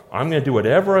sexuality. I'm going to do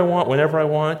whatever I want, whenever I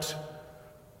want.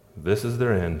 This is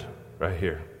their end right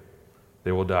here.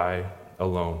 They will die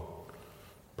alone.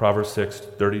 Proverbs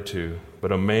 6:32,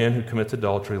 but a man who commits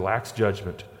adultery lacks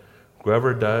judgment.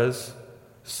 Whoever does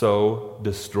so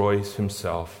destroys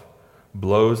himself.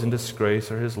 Blows and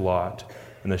disgrace are his lot,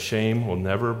 and the shame will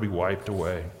never be wiped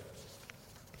away.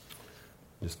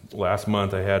 Just last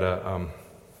month I had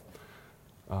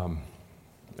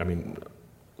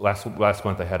last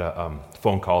month I had a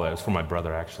phone call that was from my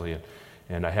brother actually,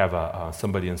 and I have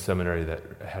somebody in seminary that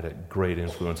had a great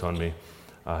influence on me.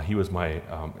 He was my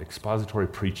expository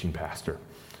preaching pastor.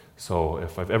 So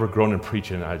if I've ever grown in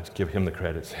preaching, I'd give him the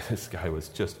credit. This guy was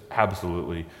just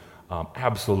absolutely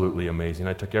amazing.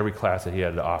 I took every class that he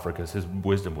had to offer because his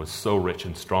wisdom was so rich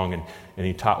and strong, and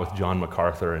he taught with John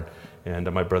MacArthur.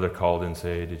 And my brother called and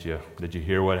said, did you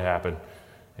hear what happened?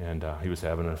 And he was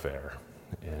having an affair.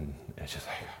 And it's just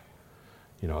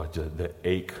like, the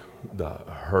ache, the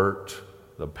hurt,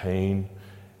 the pain,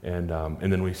 and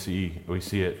then we see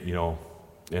it,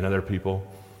 in other people,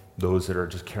 those that are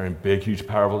just carrying big, huge,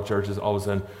 powerful churches. All of a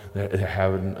sudden, they're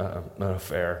having an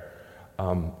affair.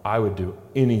 I would do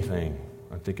anything,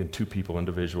 I'm thinking 2 people,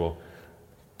 individual,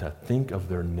 to think of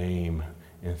their name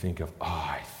and think of,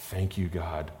 I thank you,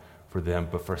 God, for them.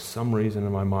 But for some reason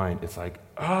in my mind, it's like,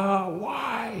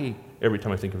 why? Every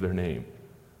time I think of their name.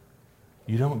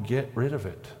 You don't get rid of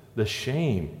it. The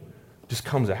shame just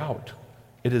comes out.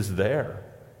 It is there.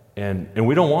 And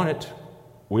we don't want it.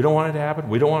 We don't want it to happen.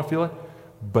 We don't want to feel it.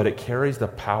 But it carries the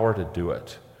power to do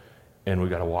it. And we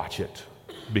got to watch it.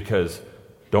 Because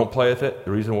don't play with it.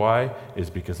 The reason why is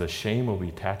because the shame will be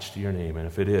attached to your name. And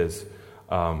if it is,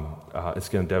 it's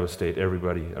going to devastate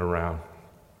everybody around.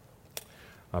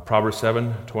 Proverbs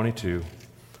 7:22.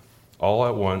 All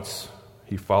at once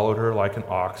he followed her like an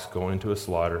ox going to a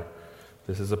slaughter.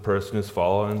 This is a person who's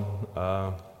following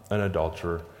an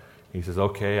adulterer. He says,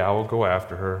 okay, I will go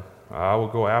after her. I will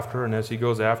go after her. And as he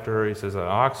goes after her, he says, an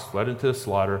ox led into the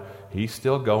slaughter. He's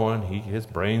still going. His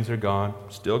brains are gone.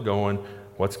 Still going.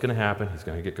 What's going to happen? He's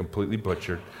going to get completely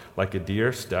butchered. Like a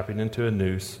deer stepping into a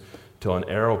noose, till an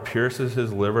arrow pierces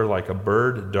his liver, like a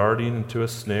bird darting into a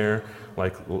snare,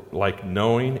 like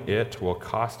knowing it will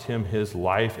cost him his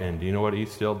life. And do you know what he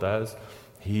still does?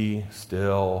 He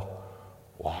still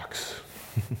walks.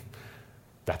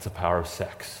 That's the power of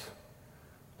sex.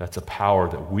 That's a power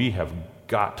that we have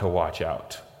got to watch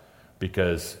out.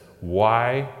 Because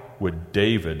why would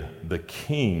David, the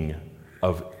king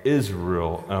of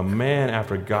Israel, a man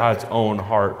after God's own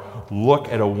heart, look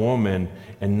at a woman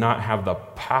and not have the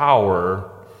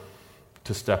power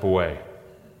to step away?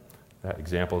 That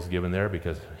example is given there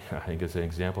because I think it's an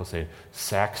example of saying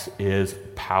sex is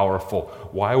powerful.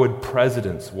 Why would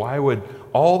presidents, why would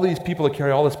all these people that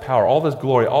carry all this power, all this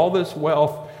glory, all this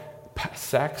wealth,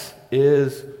 sex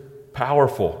is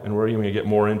powerful. And we're even going to get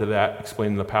more into that,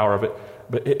 explaining the power of it.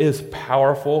 But it is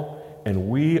powerful, and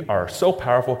we are so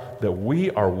powerful that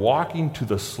we are walking to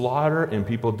the slaughter, and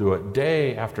people do it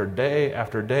day after day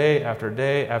after day after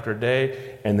day after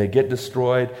day, and they get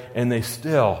destroyed, and they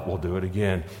still will do it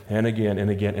again and again and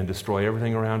again and destroy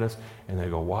everything around us. And they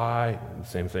go, why? The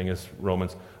same thing as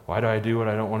Romans. Why do I do what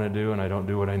I don't want to do, and I don't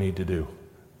do what I need to do?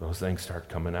 Those things start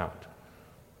coming out.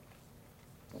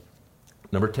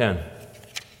 Number 10.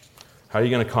 How are you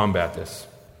going to combat this?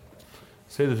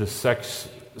 Say there's a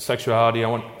sexuality.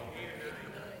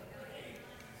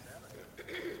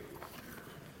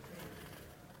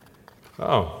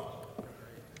 Oh.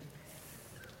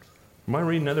 Am I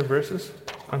reading other verses?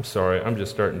 I'm sorry. I'm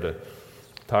just starting to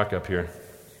talk up here.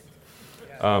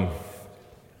 How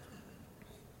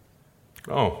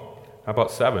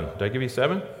about 7? Did I give you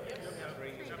 7?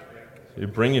 You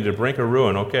bring you to brink of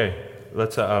ruin. Okay.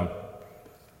 Let's,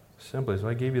 Assemblies.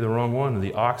 I gave you the wrong one.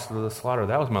 The ox to the slaughter.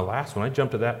 That was my last one. I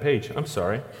jumped to that page. I'm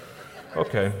sorry.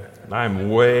 Okay. I'm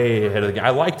way ahead of the game. I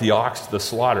like the ox to the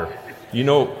slaughter. You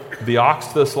know, the ox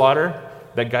to the slaughter,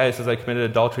 that guy that says I committed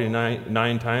adultery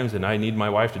nine times and I need my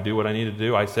wife to do what I need to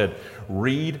do. I said,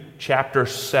 read chapter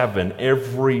 7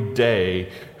 every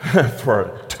day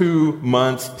for 2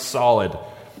 months solid.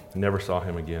 Never saw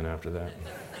him again after that.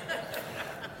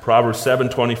 Proverbs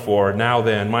 7:24. Now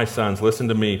then, my sons, listen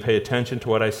to me. Pay attention to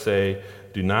what I say.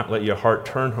 Do not let your heart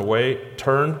turn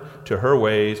to her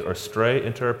ways or stray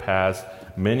into her paths.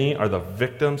 Many are the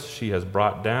victims she has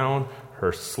brought down.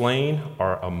 Her slain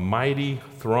are a mighty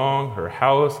throng. Her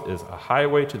house is a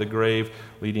highway to the grave,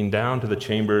 leading down to the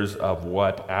chambers of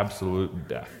what? Absolute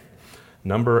death.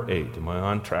 Number 8. Am I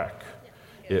on track?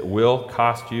 It will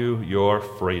cost you your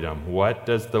freedom. What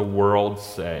does the world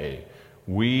say?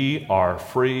 We are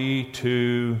free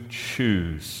to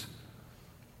choose.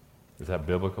 Is that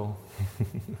biblical?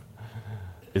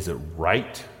 Is it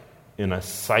right in our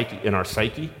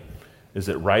psyche? Is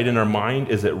it right in our mind?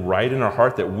 Is it right in our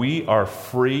heart that we are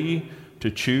free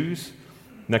to choose?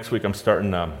 Next week, I'm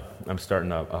starting a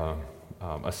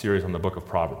series on the book of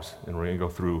Proverbs, and we're going to go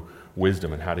through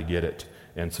wisdom and how to get it.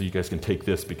 And so you guys can take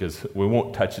this because we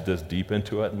won't touch this deep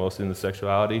into it, mostly in the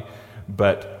sexuality.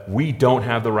 But we don't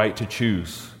have the right to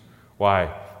choose.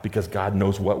 Why? Because God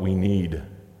knows what we need,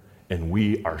 and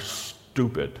we are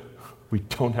stupid. We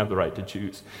don't have the right to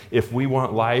choose. If we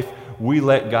want life, we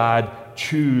let God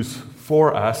choose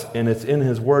for us, and it's in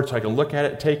His Word, so I can look at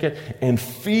it, take it, and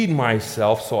feed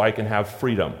myself so I can have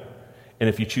freedom. And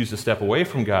if you choose to step away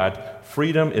from God,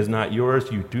 freedom is not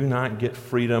yours. You do not get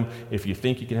freedom if you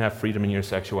think you can have freedom in your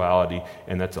sexuality.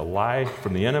 And that's a lie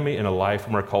from the enemy and a lie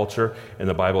from our culture. And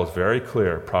the Bible is very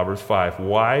clear. Proverbs 5.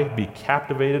 Why be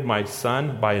captivated, my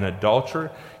son, by an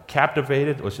adulterer?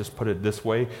 Captivated, let's just put it this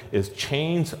way, is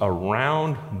chains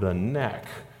around the neck.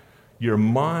 Your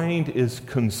mind is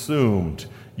consumed.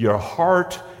 Your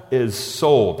heart is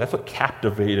sold. That's what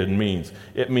captivated means.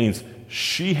 It means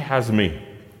she has me.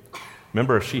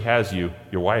 Remember, if she has you,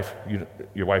 your wife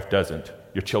doesn't.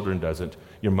 Your children doesn't.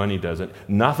 Your money doesn't.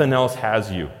 Nothing else has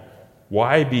you.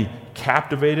 Why be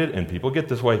captivated? And people get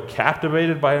this way,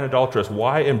 captivated by an adulteress.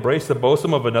 Why embrace the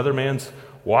bosom of another man's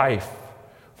wife?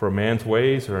 For a man's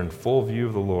ways are in full view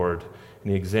of the Lord,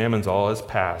 and He examines all his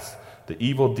paths. The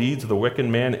evil deeds of the wicked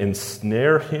man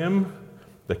ensnare him.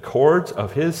 The cords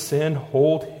of his sin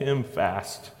hold him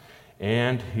fast,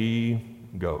 and he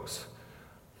goes.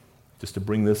 Just to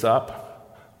bring this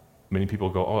up, many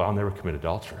people go, I'll never commit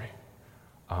adultery.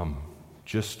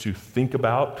 Just to think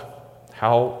about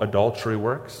how adultery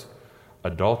works.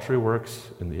 Adultery works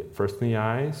first in the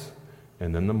eyes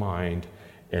and then the mind,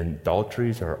 and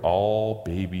adulteries are all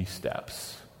baby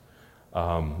steps.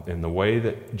 And the way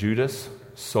that Judas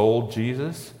sold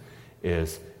Jesus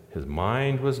is his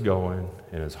mind was going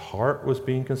and his heart was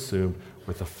being consumed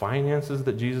with the finances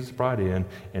that Jesus brought in,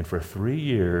 and for 3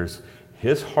 years,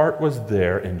 his heart was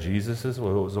there and Jesus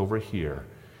was over here.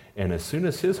 And as soon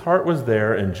as his heart was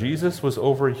there and Jesus was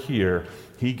over here,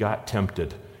 he got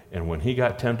tempted. And when he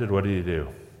got tempted, what did he do?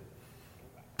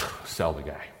 Sell the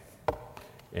guy.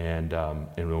 And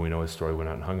when we know his story, went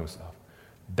out and hung himself.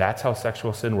 That's how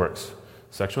sexual sin works.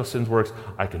 Sexual sin works.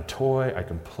 I can toy, I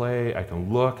can play, I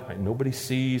can look, nobody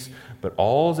sees, but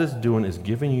all it's doing is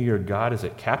giving you your God as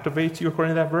it captivates you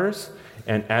according to that verse,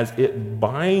 and as it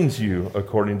binds you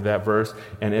according to that verse,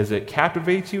 and as it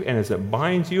captivates you and as it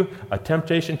binds you, a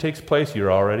temptation takes place,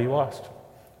 you're already lost.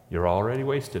 You're already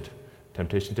wasted.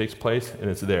 Temptation takes place and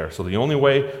it's there. So the only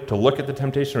way to look at the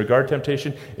temptation, regard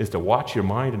temptation, is to watch your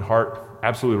mind and heart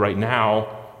absolutely right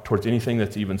now towards anything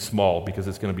that's even small, because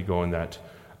it's going to be going that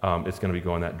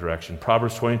direction.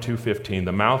 Proverbs 22:15.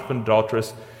 The mouth of an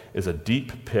adulteress is a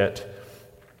deep pit.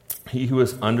 He who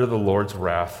is under the Lord's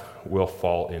wrath will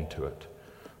fall into it.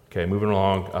 Okay, moving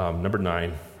along. Number 9.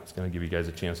 I was going to give you guys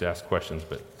a chance to ask questions,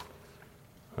 but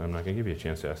I'm not going to give you a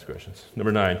chance to ask questions.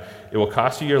 Number 9. It will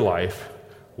cost you your life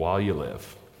while you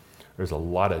live. There's a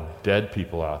lot of dead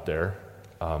people out there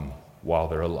while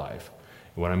they're alive.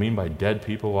 And what I mean by dead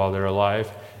people while they're alive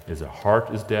is their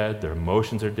heart is dead, their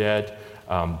emotions are dead,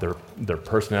 their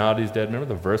personality is dead. Remember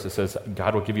the verse that says,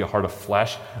 God will give you a heart of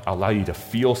flesh. I'll allow you to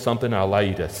feel something. I'll allow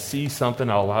you to see something.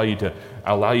 I'll allow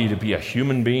you to be a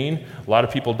human being. A lot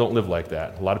of people don't live like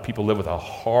that. A lot of people live with a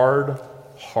hard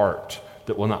heart.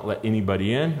 that will not let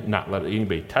anybody in, not let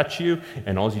anybody touch you,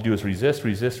 and all you do is resist,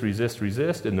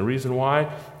 and the reason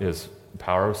why is the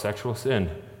power of sexual sin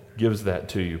gives that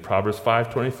to you. Proverbs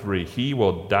 5:23, he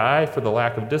will die for the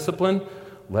lack of discipline,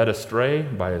 led astray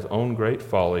by his own great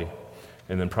folly.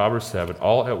 And then Proverbs 7,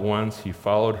 all at once he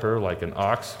followed her like an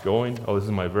ox going, this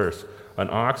is my verse, an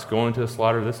ox going to the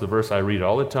slaughter. This is the verse I read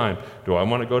all the time. Do I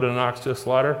want to go to an ox to the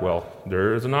slaughter? Well,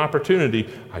 there is an opportunity.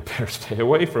 I better stay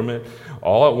away from it.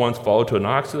 All at once followed to an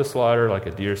ox to the slaughter like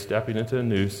a deer stepping into a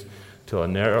noose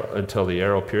until the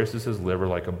arrow pierces his liver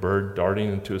like a bird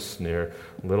darting into a snare,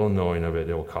 little knowing of it,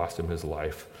 it will cost him his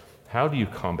life. How do you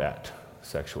combat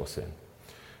sexual sin?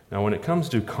 Now, when it comes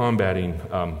to combating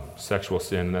sexual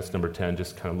sin, and that's number 10,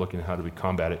 just kind of looking at how do we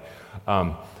combat it,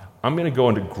 I'm going to go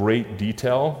into great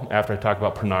detail after I talk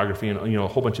about pornography and a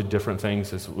whole bunch of different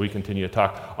things as we continue to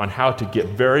talk on how to get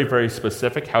very, very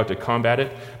specific, how to combat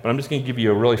it. But I'm just going to give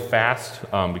you a really fast,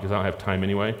 because I don't have time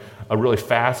anyway, a really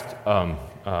fast, what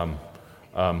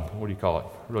do you call it?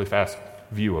 A really fast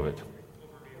view of it.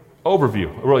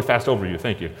 Overview. A really fast overview.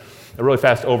 Thank you. A really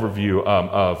fast overview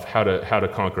of how to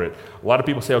conquer it. A lot of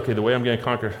people say, okay, the way I'm going to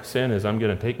conquer sin is I'm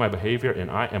going to take my behavior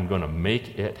and I am going to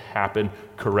make it happen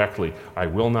correctly. I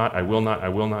will not. That's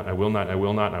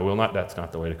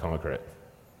not the way to conquer it.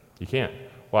 You can't.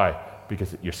 Why?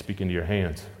 Because you're speaking to your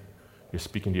hands. You're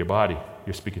speaking to your body.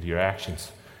 You're speaking to your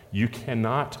actions. You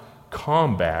cannot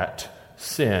combat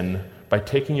sin by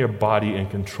taking your body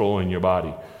and controlling your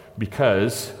body,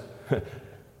 because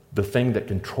the thing that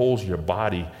controls your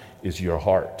body is your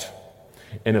heart.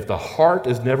 And if the heart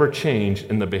is never changed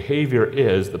and the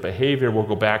behavior will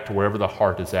go back to wherever the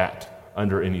heart is at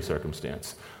under any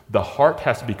circumstance. The heart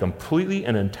has to be completely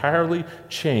and entirely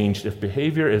changed if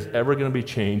behavior is ever going to be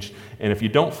changed. And if you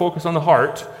don't focus on the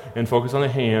heart and focus on the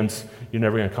hands, you're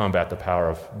never going to combat the power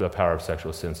of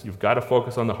sexual sins. You've got to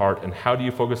focus on the heart. And how do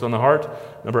you focus on the heart?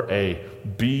 Number A,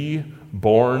 be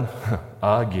born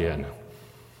again.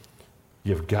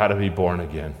 You've got to be born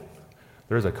again.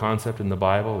 There's a concept in the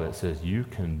Bible that says you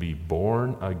can be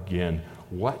born again.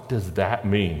 What does that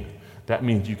mean? That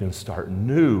means you can start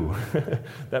new.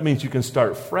 That means you can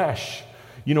start fresh.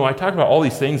 I talk about all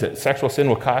these things that sexual sin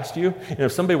will cost you. And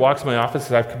if somebody walks in my office and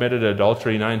says, I've committed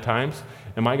adultery 9 times,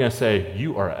 am I going to say,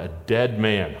 you are a dead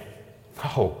man?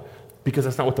 No, because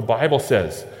that's not what the Bible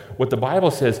says. What the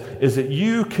Bible says is that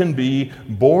you can be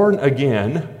born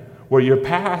again, where your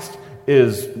past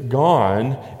is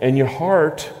gone and your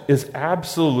heart is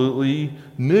absolutely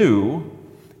new,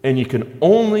 and you can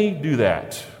only do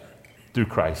that through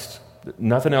Christ.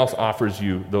 Nothing else offers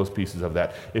you those pieces of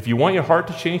that. If you want your heart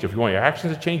to change, if you want your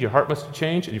actions to change, your heart must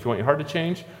change, and if you want your heart to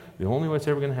change, the only way it's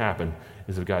ever going to happen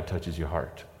is if God touches your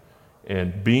heart.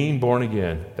 And being born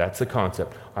again, that's the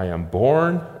concept. I am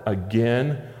born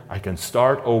again. I can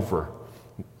start over.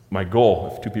 My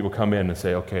goal, if 2 people come in and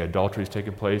say, okay, adultery is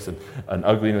taking place and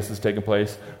ugliness is taking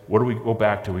place, what do we go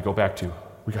back to? We go back to,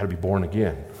 we got to be born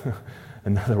again.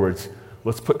 In other words,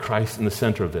 let's put Christ in the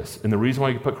center of this. And the reason why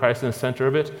you put Christ in the center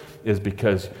of it is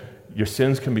because your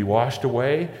sins can be washed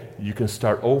away. You can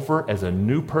start over as a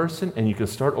new person, and you can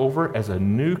start over as a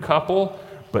new couple,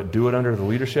 but do it under the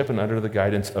leadership and under the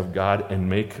guidance of God and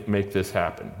make this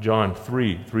happen. John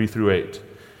 3:3-8.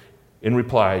 In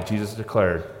reply, Jesus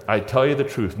declared, I tell you the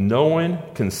truth, no one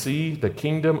can see the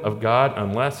kingdom of God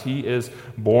unless he is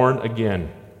born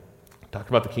again. Talk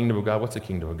about the kingdom of God. What's the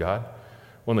kingdom of God?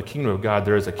 Well, in the kingdom of God,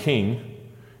 there is a king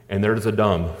and there is a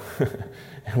dumb.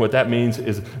 And what that means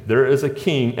is there is a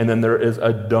king and then there is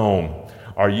a dome.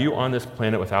 Are you on this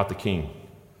planet without the king?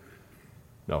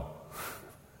 No.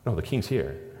 No, the king's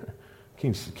here.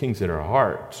 King's in our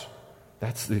heart.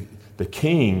 That's the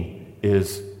king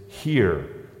is here.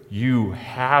 You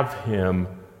have him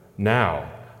now.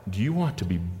 Do you want to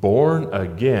be born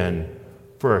again?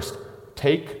 First,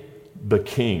 take the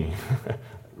king.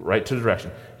 Right to the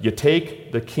direction. You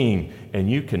take the king,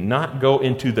 and you cannot go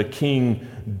into the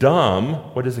kingdom.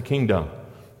 What is the kingdom?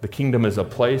 The kingdom is a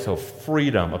place of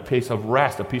freedom, a place of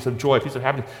rest, a place of joy, a place of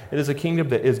happiness. It is a kingdom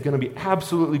that is going to be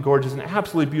absolutely gorgeous and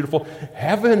absolutely beautiful.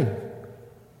 Heaven.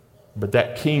 But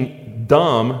that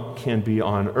kingdom can be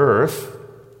on earth.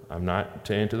 I'm not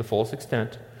saying to the fullest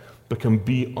extent, but can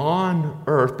be on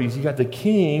earth because you got the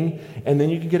king, and then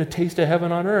you can get a taste of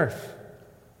heaven on earth.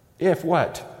 If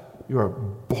what? You are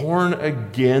born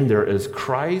again. There is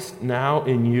Christ now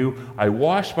in you. I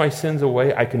wash my sins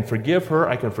away. I can forgive her.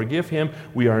 I can forgive him.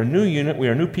 We are a new unit. We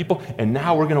are new people. And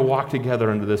now we're going to walk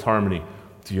together into this harmony.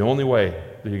 It's the only way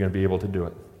that you're going to be able to do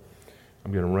it.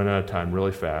 I'm going to run out of time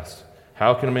really fast.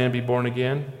 How can a man be born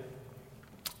again?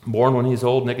 Born when he's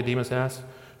old, Nicodemus asked.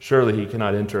 Surely he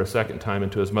cannot enter a second time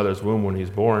into his mother's womb when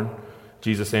he's born.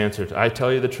 Jesus answered, I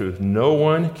tell you the truth, no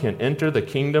one can enter the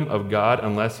kingdom of God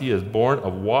unless he is born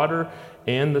of water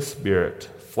and the Spirit.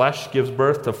 Flesh gives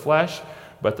birth to flesh,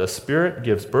 but the Spirit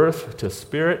gives birth to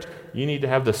spirit. You need to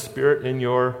have the Spirit in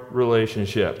your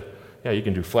relationship. Yeah, you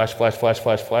can do flesh.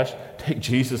 Take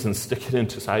Jesus and stick it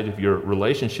inside of your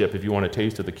relationship if you want a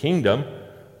taste of the kingdom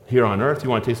here on earth. You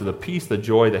want a taste of the peace, the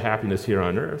joy, the happiness here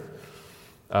on earth.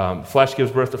 Flesh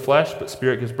gives birth to flesh, but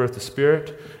Spirit gives birth to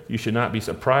spirit. You should not be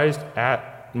surprised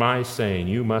at my saying,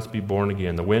 you must be born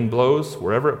again. The wind blows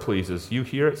wherever it pleases. You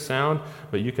hear its sound,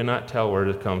 but you cannot tell where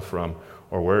it comes from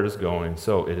or where it is going.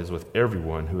 So it is with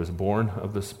everyone who is born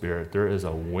of the Spirit. There is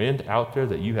a wind out there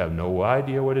that you have no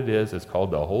idea what it is. It's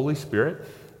called the Holy Spirit,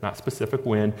 not specific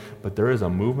wind, but there is a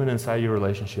movement inside your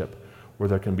relationship where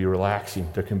there can be relaxing,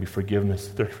 there can be forgiveness,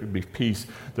 there can be peace,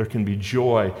 there can be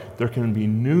joy, there can be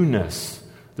newness,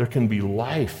 there can be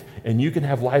life. And you can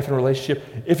have life in a relationship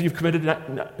if you've committed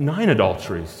 9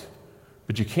 adulteries.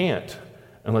 But you can't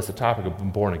unless the topic of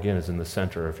being born again is in the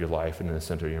center of your life and in the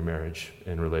center of your marriage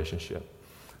and relationship.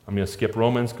 I'm going to skip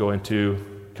Romans, go into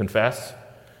confess.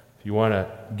 If you want to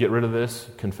get rid of this,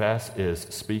 confess is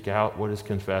speak out. What is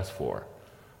confess for?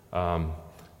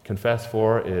 Confess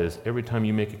for is every time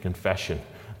you make a confession,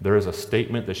 there is a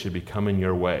statement that should be coming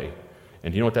your way.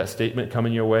 And do you know what that statement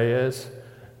coming your way is?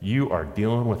 You are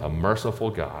dealing with a merciful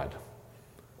God.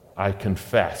 I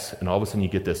confess. And all of a sudden you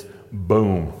get this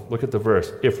boom. Look at the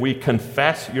verse. If we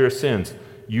confess your sins,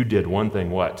 you did one thing,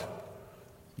 what?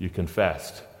 You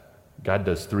confessed. God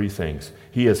does 3 things.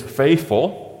 He is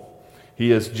faithful,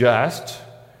 he is just,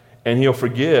 and he'll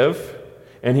forgive,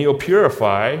 and he'll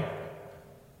purify,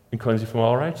 and cleanse you from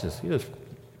all righteousness. He does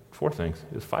 4 things.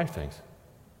 He does 5 things.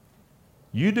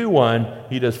 You do 1,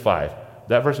 he does 5.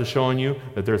 That verse is showing you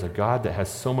that there's a God that has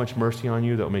so much mercy on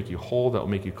you that will make you whole, that will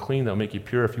make you clean, that will make you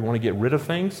pure. If you want to get rid of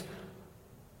things,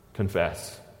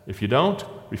 confess. If you don't,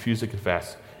 refuse to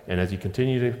confess. And as you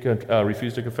continue to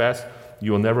refuse to confess,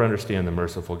 you will never understand the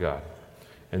merciful God.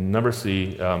 And number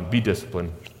C, be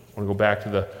disciplined. I want to go back to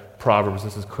the Proverbs.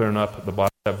 This is clearing up the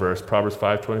bottom of that verse. Proverbs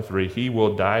 5:23. He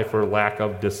will die for lack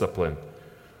of discipline,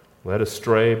 led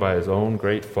astray by his own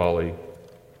great folly.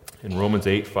 In Romans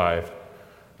 8:5.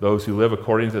 Those who live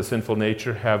according to the sinful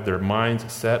nature have their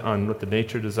minds set on what the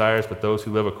nature desires, but those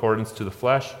who live according to the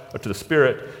flesh, or to the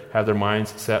Spirit, have their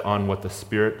minds set on what the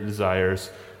Spirit desires.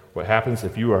 What happens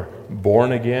if you are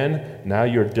born again? Now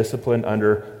you're disciplined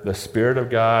under the Spirit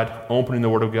of God, opening the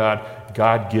Word of God.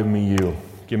 God, give me you.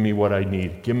 Give me what I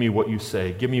need. Give me what you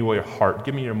say. Give me your heart.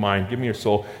 Give me your mind. Give me your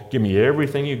soul. Give me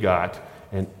everything you got.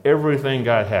 And everything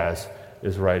God has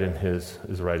is right in His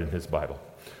Bible.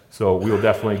 So we will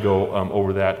definitely go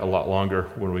over that a lot longer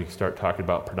when we start talking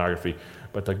about pornography.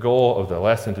 But the goal of the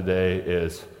lesson today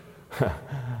is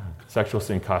sexual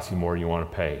sin costs you more than you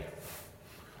want to pay.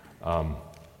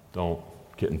 Don't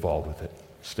get involved with it.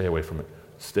 Stay away from it.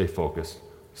 Stay focused.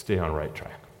 Stay on the right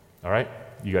track. All right?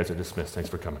 You guys are dismissed. Thanks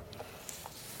for coming.